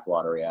for a draft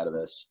lottery out of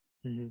this.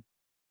 Mm-hmm.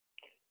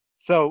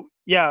 So,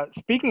 yeah,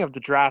 speaking of the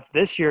draft,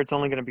 this year it's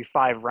only going to be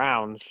 5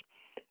 rounds.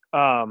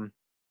 What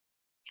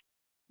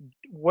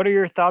are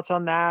your thoughts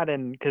on that?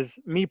 And because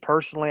me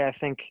personally, I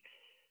think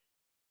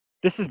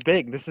this is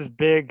big. This is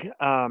big.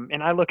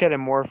 And I look at it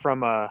more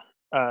from a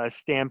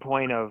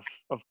standpoint of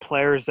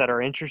players that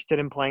are interested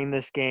in playing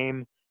this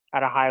game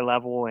at a high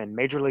level, and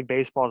Major League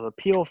Baseball's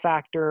appeal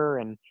factor,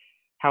 and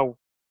how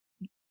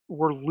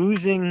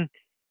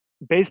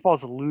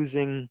baseball's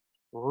losing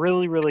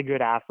really, really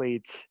good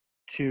athletes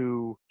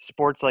to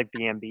sports like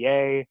the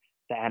NBA,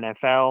 the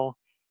NFL.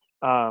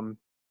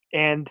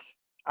 And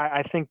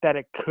I think that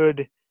it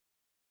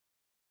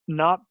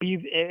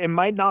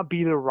might not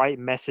be the right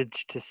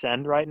message to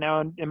send right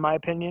now, in my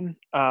opinion.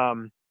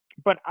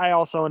 But I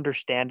also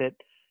understand it.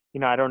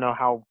 I don't know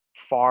how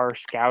far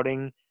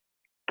scouting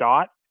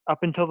got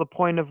up until the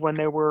point of when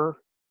they were,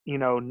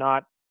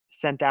 not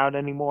sent out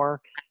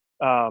anymore.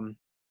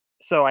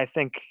 So I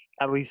think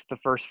at least the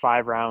first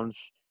 5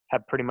 rounds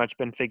have pretty much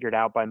been figured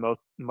out by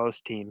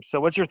most teams. So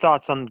what's your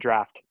thoughts on the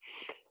draft?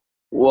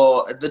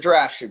 Well, the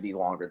draft should be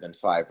longer than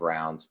 5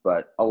 rounds,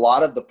 but a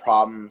lot of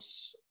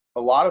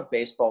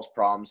baseball's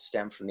problems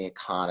stem from the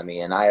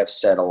economy. And I have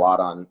said a lot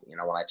on,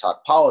 when I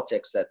talk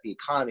politics, that the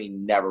economy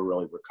never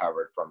really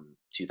recovered from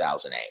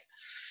 2008.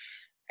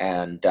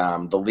 And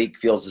the league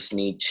feels this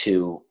need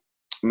to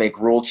make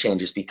rule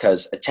changes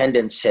because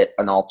attendance hit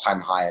an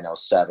all-time high in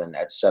 07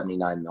 at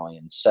 79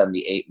 million,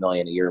 78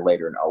 million a year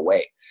later in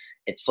 08.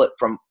 It slipped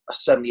from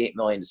 78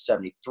 million to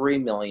 73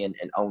 million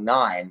in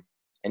 09.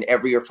 And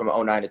every year from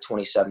 09 to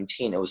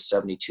 2017, it was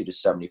 72 to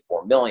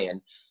 74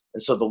 million.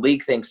 And so the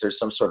league thinks there's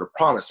some sort of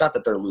problem. It's not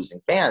that they're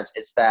losing fans.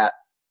 It's that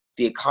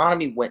the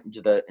economy went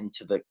into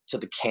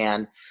the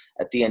can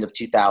at the end of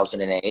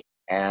 2008,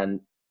 and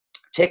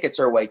tickets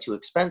are way too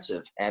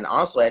expensive. And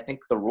honestly, I think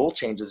the rule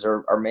changes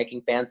are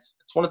making fans.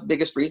 It's one of the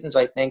biggest reasons.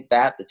 I think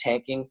that the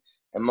tanking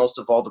and most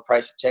of all the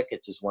price of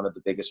tickets is one of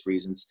the biggest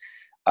reasons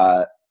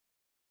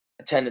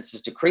attendance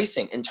is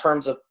decreasing. In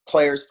terms of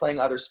players playing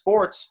other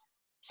sports,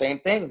 same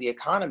thing, the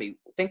economy.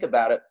 Think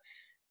about it.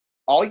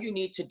 All you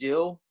need to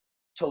do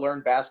to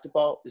learn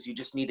basketball is you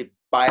just need to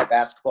buy a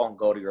basketball and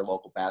go to your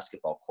local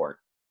basketball court.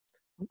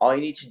 All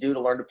you need to do to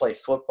learn to play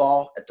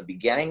football at the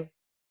beginning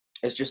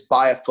is just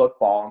buy a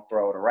football and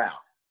throw it around.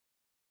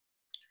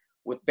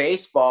 With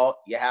baseball,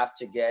 you have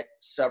to get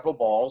several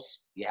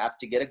balls. You have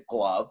to get a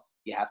glove.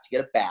 You have to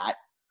get a bat.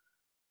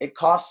 It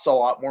costs a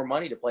lot more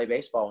money to play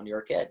baseball when you're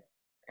a kid.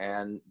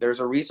 And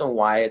there's a reason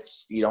why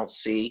you don't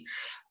see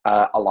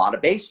a lot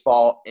of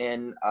baseball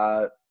in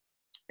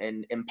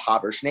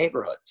impoverished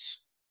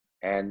neighborhoods.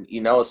 And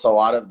it's a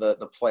lot of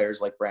the players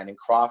like Brandon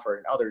Crawford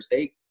and others.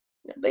 They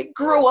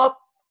grew up,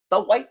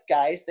 the white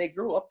guys. They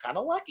grew up kind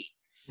of lucky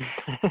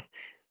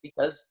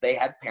because they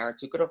had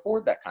parents who could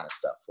afford that kind of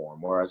stuff for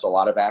them. Whereas a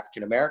lot of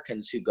African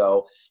Americans who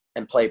go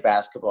and play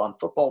basketball and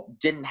football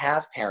didn't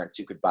have parents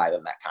who could buy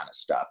them that kind of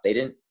stuff.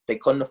 They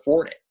couldn't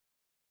afford it.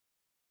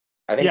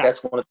 I think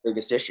that's one of the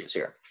biggest issues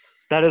here.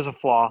 That is a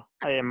flaw,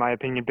 in my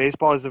opinion.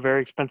 Baseball is a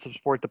very expensive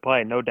sport to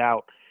play, no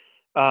doubt.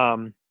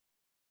 And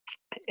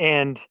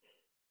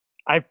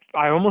I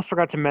almost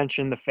forgot to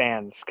mention the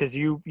fans, because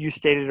you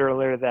stated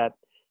earlier that,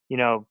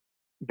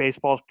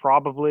 baseball is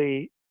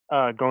probably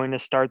going to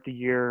start the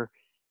year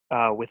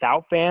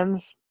without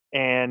fans.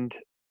 And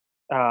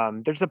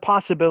there's a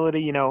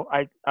possibility,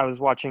 I was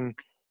watching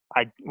 –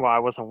 I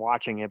wasn't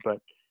watching it, but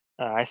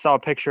I saw a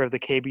picture of the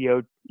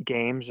KBO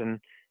games, and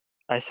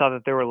I saw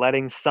that they were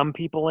letting some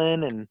people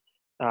in, and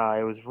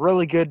it was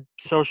really good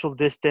social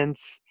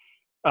distance.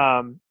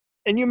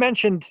 And you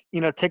mentioned,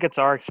 tickets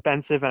are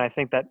expensive, and I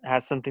think that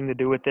has something to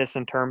do with this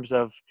in terms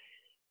of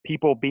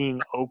people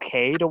being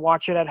okay to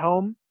watch it at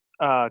home.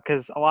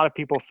 Because a lot of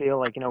people feel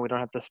like, we don't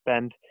have to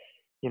spend,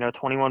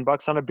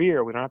 $21 on a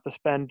beer. We don't have to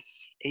spend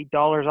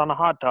 $8 on a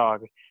hot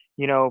dog.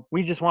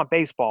 We just want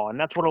baseball. And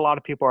that's what a lot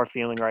of people are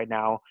feeling right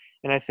now.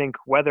 And I think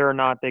whether or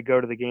not they go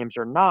to the games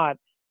or not,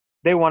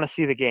 they want to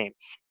see the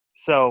games.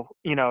 So,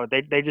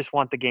 they just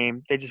want the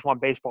game. They just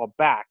want baseball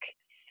back.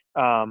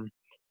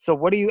 So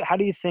how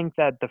do you think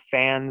that the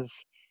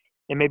fans,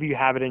 and maybe you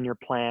have it in your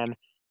plan,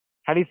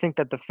 how do you think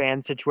that the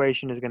fan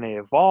situation is going to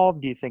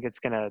evolve? Do you think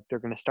they're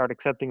going to start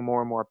accepting more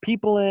and more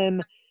people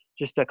in,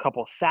 just a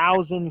couple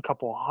thousand,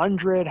 couple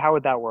hundred? How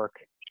would that work?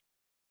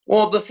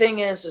 Well, the thing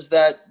is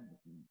that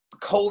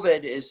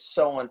COVID is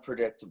so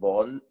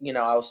unpredictable. And,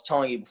 I was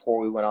telling you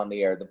before we went on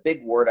the air, the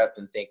big word I've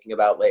been thinking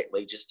about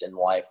lately just in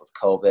life with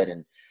COVID,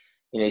 and,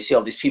 you see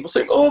all these people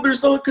saying, oh,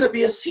 there's not going to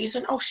be a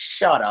season. Oh,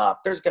 shut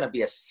up. There's going to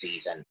be a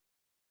season.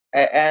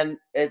 And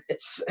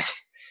it's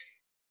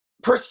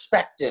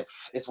perspective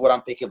is what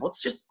I'm thinking.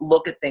 Let's just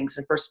look at things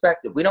in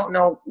perspective. We don't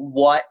know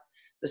what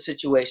the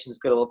situation is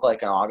going to look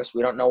like in August.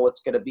 We don't know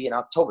what's going to be in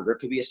October. There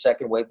could be a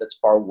second wave that's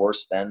far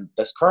worse than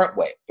this current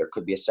wave. There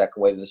could be a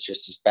second wave that's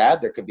just as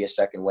bad. There could be a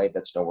second wave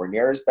that's nowhere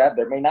near as bad.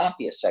 There may not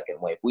be a second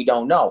wave. We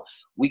don't know.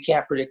 We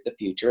can't predict the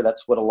future.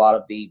 That's what a lot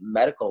of the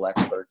medical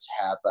experts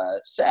have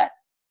said.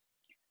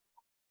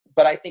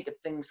 But I think if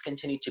things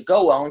continue to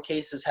go well, and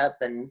cases have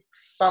been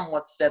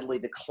somewhat steadily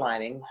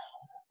declining,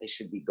 they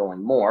should be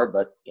going more,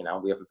 but,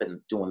 we haven't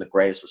been doing the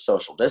greatest with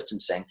social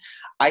distancing.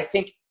 I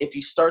think if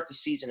you start the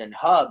season in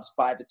hubs,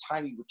 by the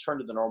time you return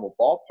to the normal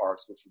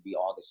ballparks, which would be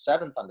August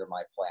 7th under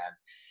my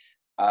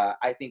plan,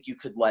 I think you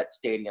could let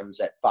stadiums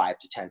at 5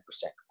 to 10%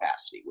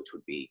 capacity, which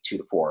would be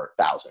 2,000 to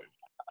 4,000.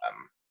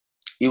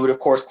 You would, of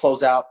course,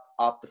 close out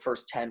off the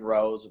first 10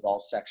 rows of all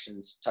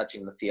sections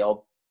touching the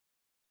field.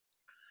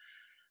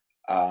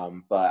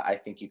 But I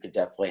think you could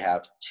definitely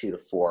have 2,000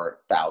 to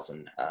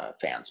 4,000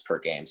 fans per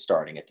game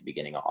starting at the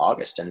beginning of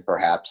August. And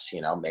perhaps,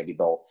 maybe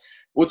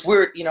what's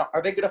weird,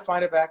 are they going to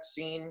find a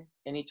vaccine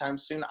anytime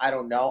soon? I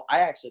don't know. I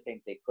actually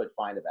think they could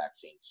find a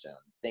vaccine soon.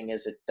 The thing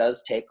is, it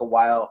does take a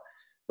while,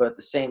 but at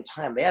the same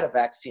time, they had a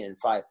vaccine in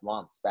 5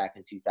 months back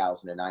in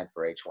 2009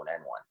 for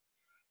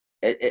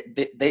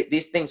H1N1.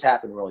 These things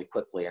happen really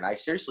quickly, and I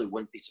seriously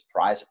wouldn't be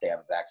surprised if they have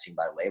a vaccine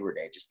by Labor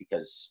Day, just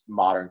because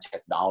modern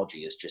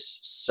technology is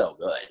just so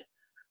good.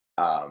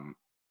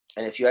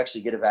 And if you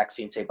actually get a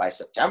vaccine, say by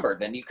September,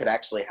 then you could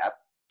actually have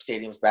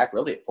stadiums back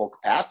really at full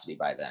capacity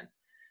by then.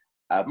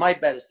 My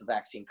bet is the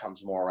vaccine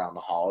comes more around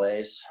the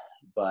holidays,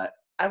 but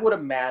I would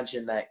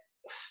imagine that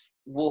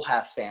we'll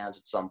have fans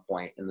at some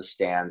point in the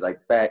stands. I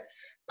bet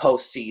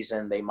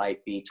postseason they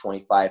might be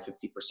 25,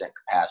 50%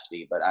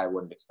 capacity, but I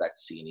wouldn't expect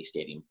to see any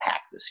stadium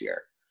packed this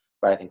year.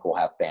 But I think we'll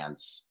have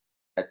fans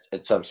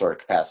at some sort of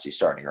capacity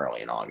starting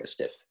early in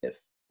August if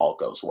all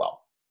goes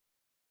well.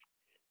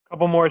 A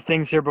couple more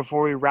things here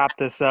before we wrap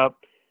this up.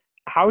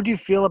 How do you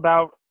feel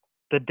about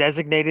the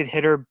designated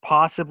hitter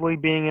possibly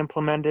being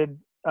implemented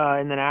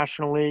in the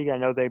National League? I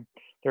know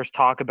there's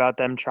talk about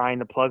them trying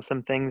to plug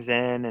some things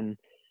in and,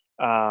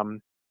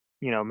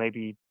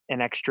 maybe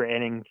an extra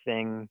inning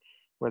thing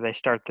where they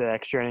start the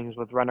extra innings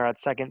with runner at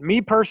second.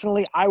 Me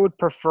personally, I would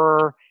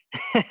prefer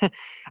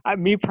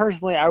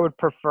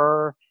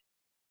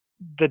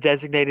the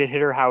designated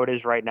hitter how it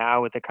is right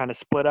now with the kind of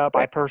split up.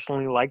 I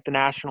personally like the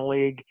National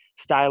League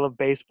style of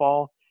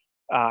baseball.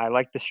 I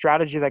like the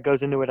strategy that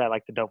goes into it. I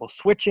like the double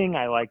switching.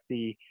 I like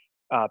the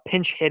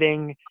pinch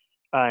hitting.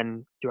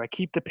 And do I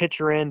keep the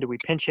pitcher in? Do we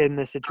pinch hit in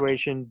this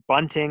situation?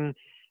 Bunting.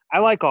 I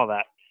like all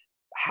that.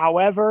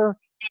 However,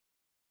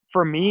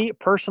 for me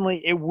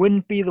personally, it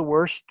wouldn't be the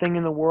worst thing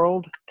in the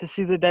world to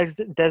see the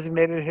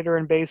designated hitter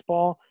in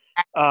baseball.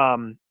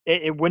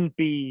 It wouldn't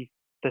be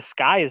the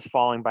sky is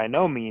falling by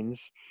no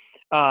means.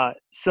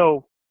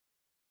 So,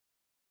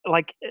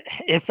 like,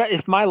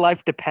 if my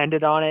life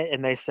depended on it,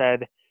 and they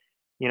said,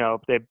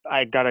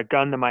 I got a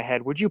gun to my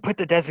head, would you put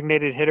the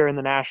designated hitter in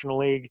the National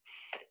League?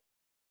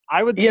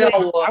 I would say,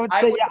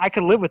 yeah, I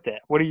could live with it.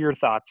 What are your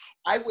thoughts?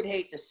 I would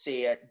hate to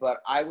see it, but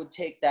I would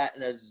take that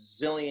in a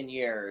zillion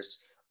years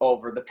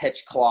over the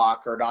pitch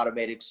clock or an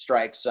automated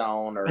strike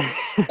zone or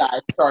guys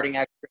starting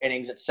extra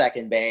innings at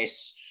second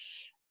base.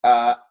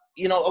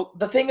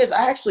 The thing is,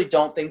 I actually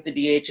don't think the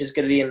DH is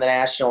going to be in the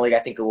National League. I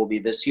think it will be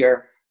this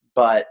year,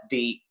 but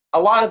a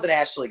lot of the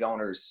National League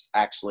owners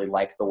actually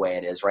like the way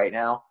it is right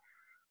now.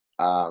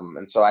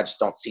 And so I just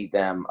don't see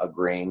them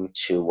agreeing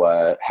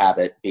to have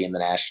it be in the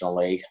National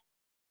League.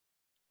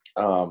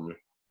 But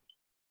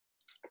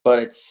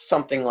it's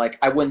something like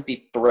I wouldn't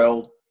be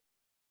thrilled,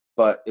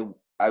 but it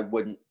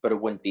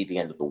wouldn't be the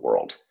end of the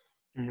world.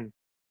 Mm-hmm.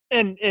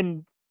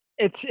 And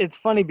it's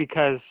funny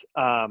because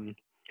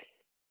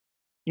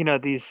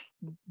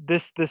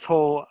this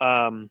whole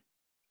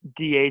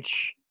DH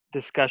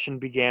discussion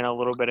began a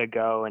little bit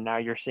ago, and now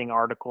you're seeing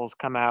articles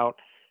come out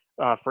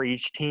for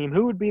each team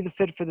who would be the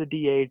fit for the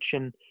DH,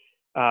 and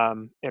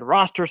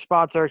roster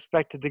spots are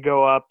expected to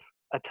go up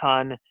a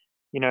ton,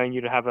 and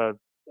you'd have to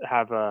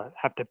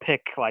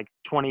pick like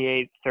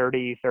 28,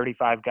 30,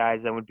 35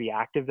 guys that would be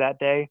active that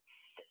day.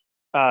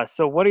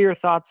 So what are your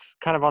thoughts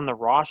kind of on the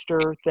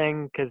roster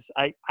thing? Because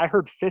I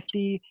heard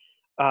 50.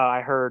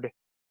 I heard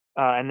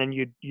and then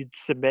you'd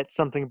submit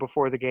something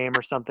before the game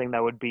or something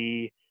that would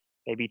be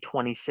maybe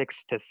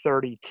 26 to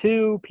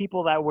 32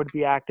 people that would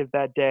be active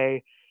that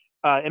day.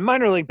 In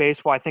minor league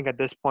baseball, I think at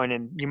this point,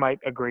 and you might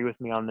agree with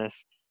me on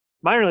this,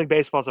 minor league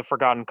baseball is a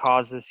forgotten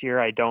cause this year.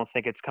 I don't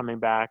think it's coming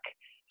back.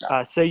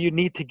 So you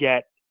need to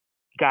get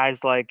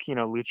guys like,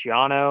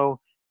 Luciano,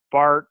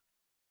 Bart,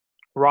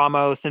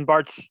 Ramos, and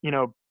Bart's,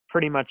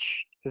 pretty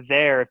much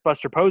there. If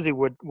Buster Posey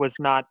was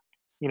not,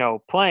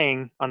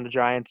 playing on the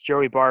Giants,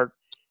 Joey Bart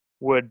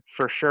would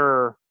for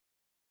sure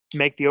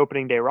make the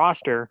opening day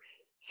roster.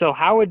 So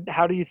how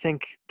do you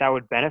think that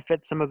would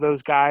benefit some of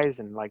those guys,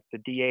 and like the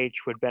DH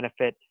would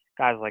benefit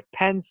guys like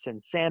Pence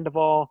and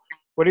Sandoval?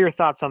 What are your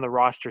thoughts on the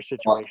roster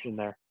situation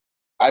there?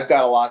 I've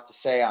got a lot to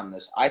say on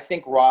this. I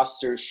think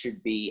rosters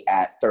should be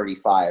at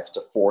 35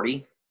 to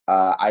 40.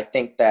 I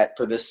think that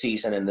for this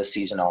season and this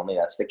season only,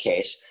 that's the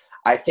case.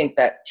 I think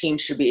that teams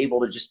should be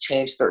able to just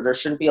change there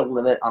shouldn't be a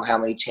limit on how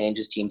many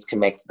changes teams can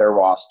make to their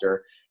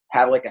roster.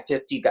 Have like a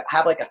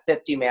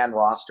 50-man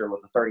roster with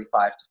a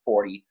 35 to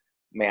 40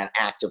 man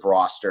active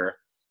roster,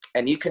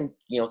 and you can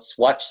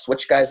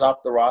switch guys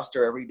off the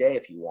roster every day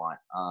if you want.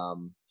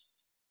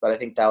 But I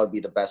think that would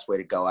be the best way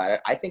to go at it.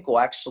 I think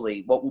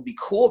what will be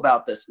cool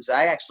about this is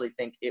I actually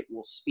think it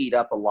will speed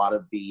up a lot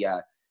of the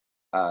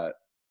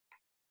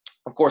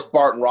of course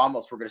Bart and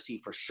Ramos we're going to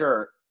see for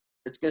sure.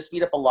 It's going to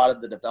speed up a lot of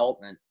the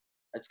development.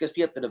 It's going to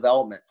speed up the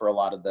development for a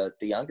lot of the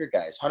younger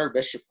guys. Hunter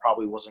Bishop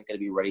probably wasn't going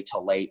to be ready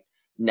till late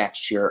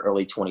next year,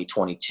 early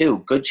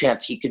 2022. Good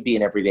chance he could be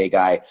an everyday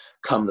guy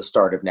come the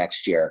start of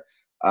next year.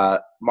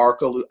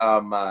 Marco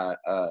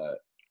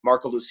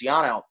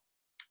Luciano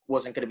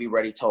wasn't going to be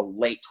ready till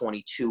late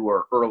 22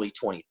 or early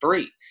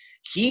 23.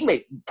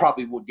 He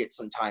probably would get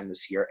some time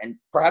this year, and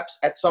perhaps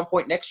at some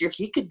point next year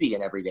he could be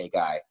an everyday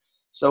guy.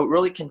 So it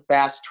really can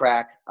fast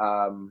track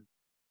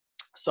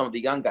some of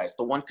the young guys.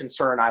 The one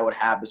concern I would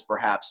have is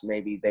perhaps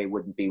maybe they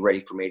wouldn't be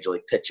ready for major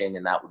league pitching,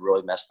 and that would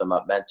really mess them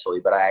up mentally.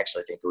 But I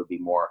actually think it would be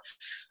more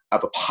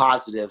of a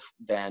positive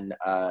than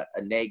a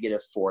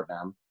negative for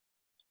them.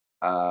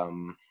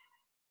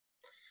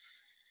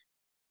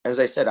 As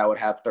I said, I would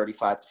have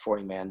 35 to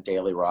 40-man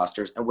daily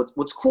rosters. And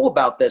what's cool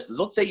about this is,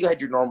 let's say you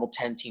had your normal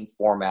 10-team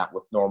format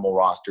with normal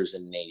rosters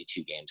in an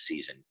 82-game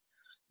season.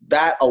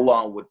 that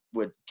alone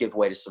would give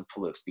way to some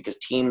flukes because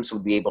teams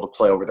would be able to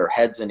play over their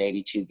heads in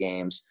 82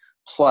 games.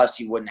 Plus,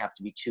 you wouldn't have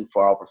to be too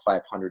far over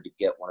 500 to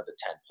get one of the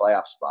 10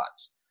 playoff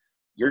spots.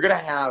 You're going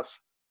to have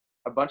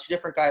a bunch of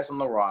different guys on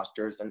the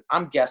rosters, and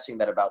I'm guessing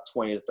that about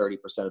 20 to 30%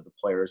 of the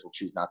players will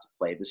choose not to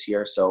play this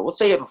year. So let's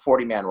say you have a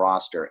 40-man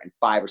roster and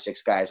 5 or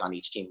 6 guys on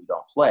each team who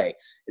don't play.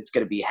 It's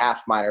going to be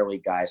half minor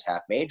league guys,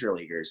 half major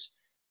leaguers.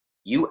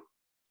 You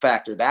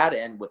factor that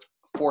in with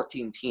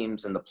 14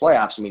 teams in the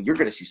playoffs. I mean, you're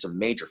going to see some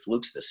major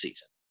flukes this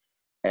season.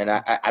 And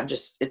I'm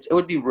just, it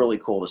would be really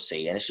cool to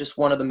see. And it's just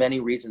one of the many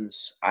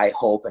reasons I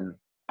hope and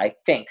I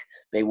think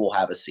they will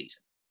have a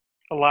season.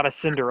 A lot of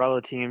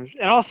Cinderella teams.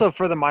 And also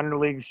for the minor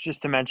leagues,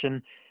 just to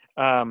mention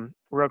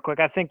real quick,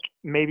 I think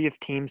maybe if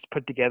teams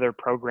put together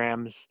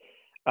programs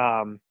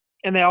and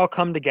they all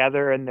come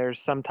together and there's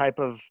some type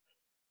of,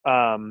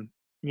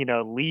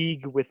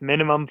 league with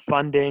minimum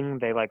funding,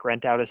 they like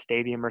rent out a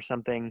stadium or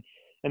something,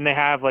 and they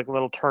have like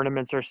little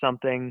tournaments or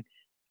something,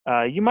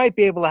 you might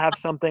be able to have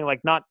something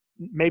like not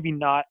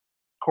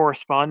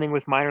corresponding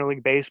with minor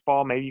league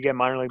baseball. Maybe you get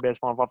minor league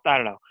baseball involved. I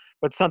don't know,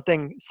 but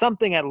something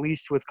at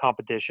least with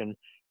competition.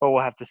 But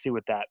we'll have to see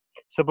with that.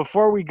 So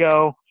before we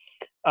go,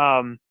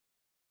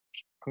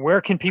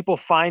 where can people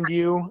find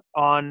you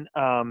on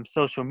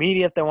social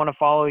media if they want to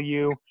follow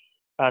you?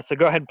 So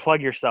go ahead and plug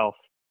yourself.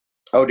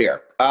 Oh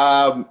dear,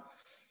 I'm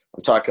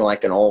talking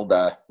like an old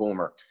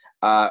boomer.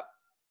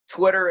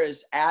 Twitter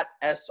is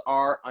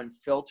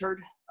 @SRUnfiltered.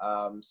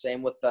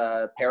 Same with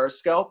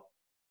Periscope.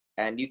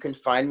 And you can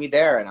find me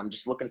there. And I'm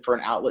just looking for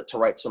an outlet to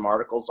write some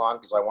articles on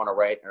because I want to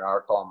write an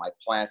article on my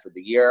plan for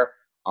the year,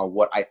 on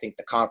what I think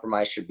the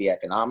compromise should be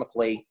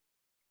economically.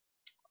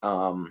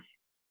 And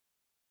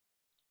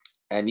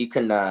you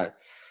can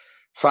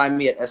find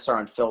me at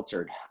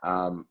SRUnfiltered.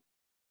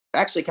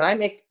 Actually, can I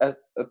make a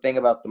thing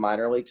about the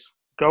minor leagues?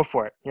 Go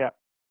for it. Yeah.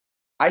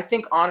 I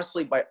think,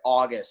 honestly, by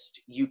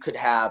August, you could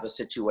have a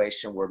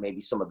situation where maybe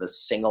some of the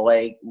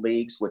single-A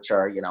leagues, which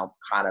are,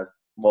 kind of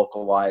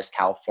localized,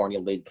 California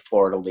League, the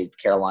Florida League, the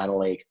Carolina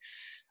League,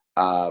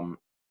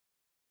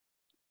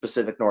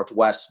 Pacific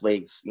Northwest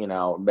leagues,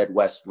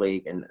 Midwest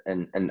League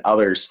and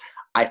others,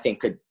 I think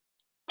could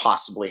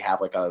possibly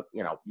have like a,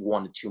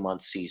 1 to 2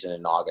 month season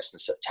in August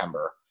and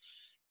September.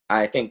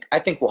 I think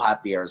we'll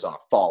have the Arizona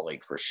Fall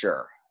League for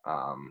sure.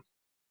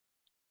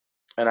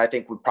 And I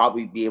think we'd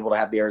probably be able to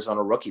have the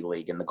Arizona Rookie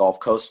League and the Gulf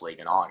Coast League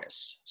in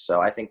August.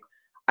 So I think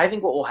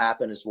what will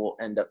happen is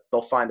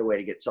they'll find a way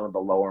to get some of the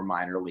lower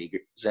minor leagues,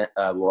 the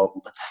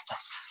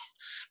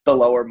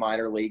lower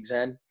minor leagues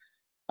in.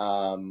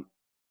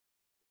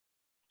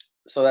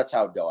 So that's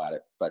how I'd go at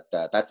it. But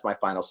that's my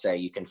final say.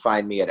 You can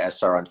find me at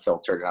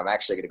SRUnfiltered, and I'm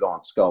actually going to go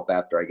on Scope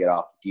after I get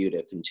off with you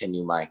to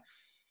continue my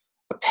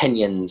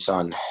opinions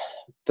on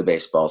the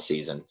baseball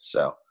season.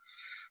 So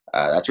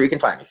that's where you can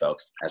find me,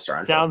 folks.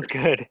 SRUnfiltered. Sounds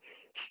good.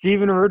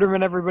 Steven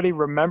Ruderman, everybody,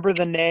 remember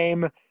the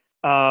name.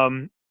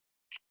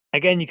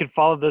 Again, you can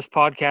follow this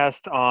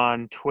podcast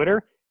on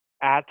Twitter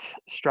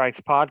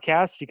 @Strikes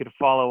Podcast. You can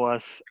follow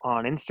us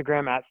on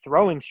Instagram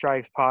 @Throwing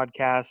Strikes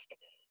Podcast.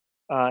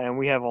 And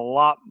we have a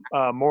lot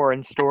more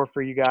in store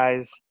for you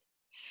guys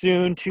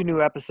soon. 2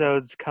 new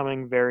episodes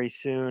coming very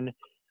soon.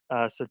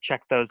 So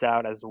check those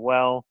out as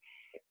well.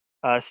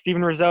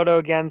 Steven Risotto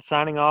again,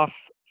 signing off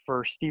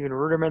for Steven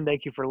Ruderman.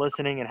 Thank you for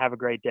listening and have a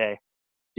great day.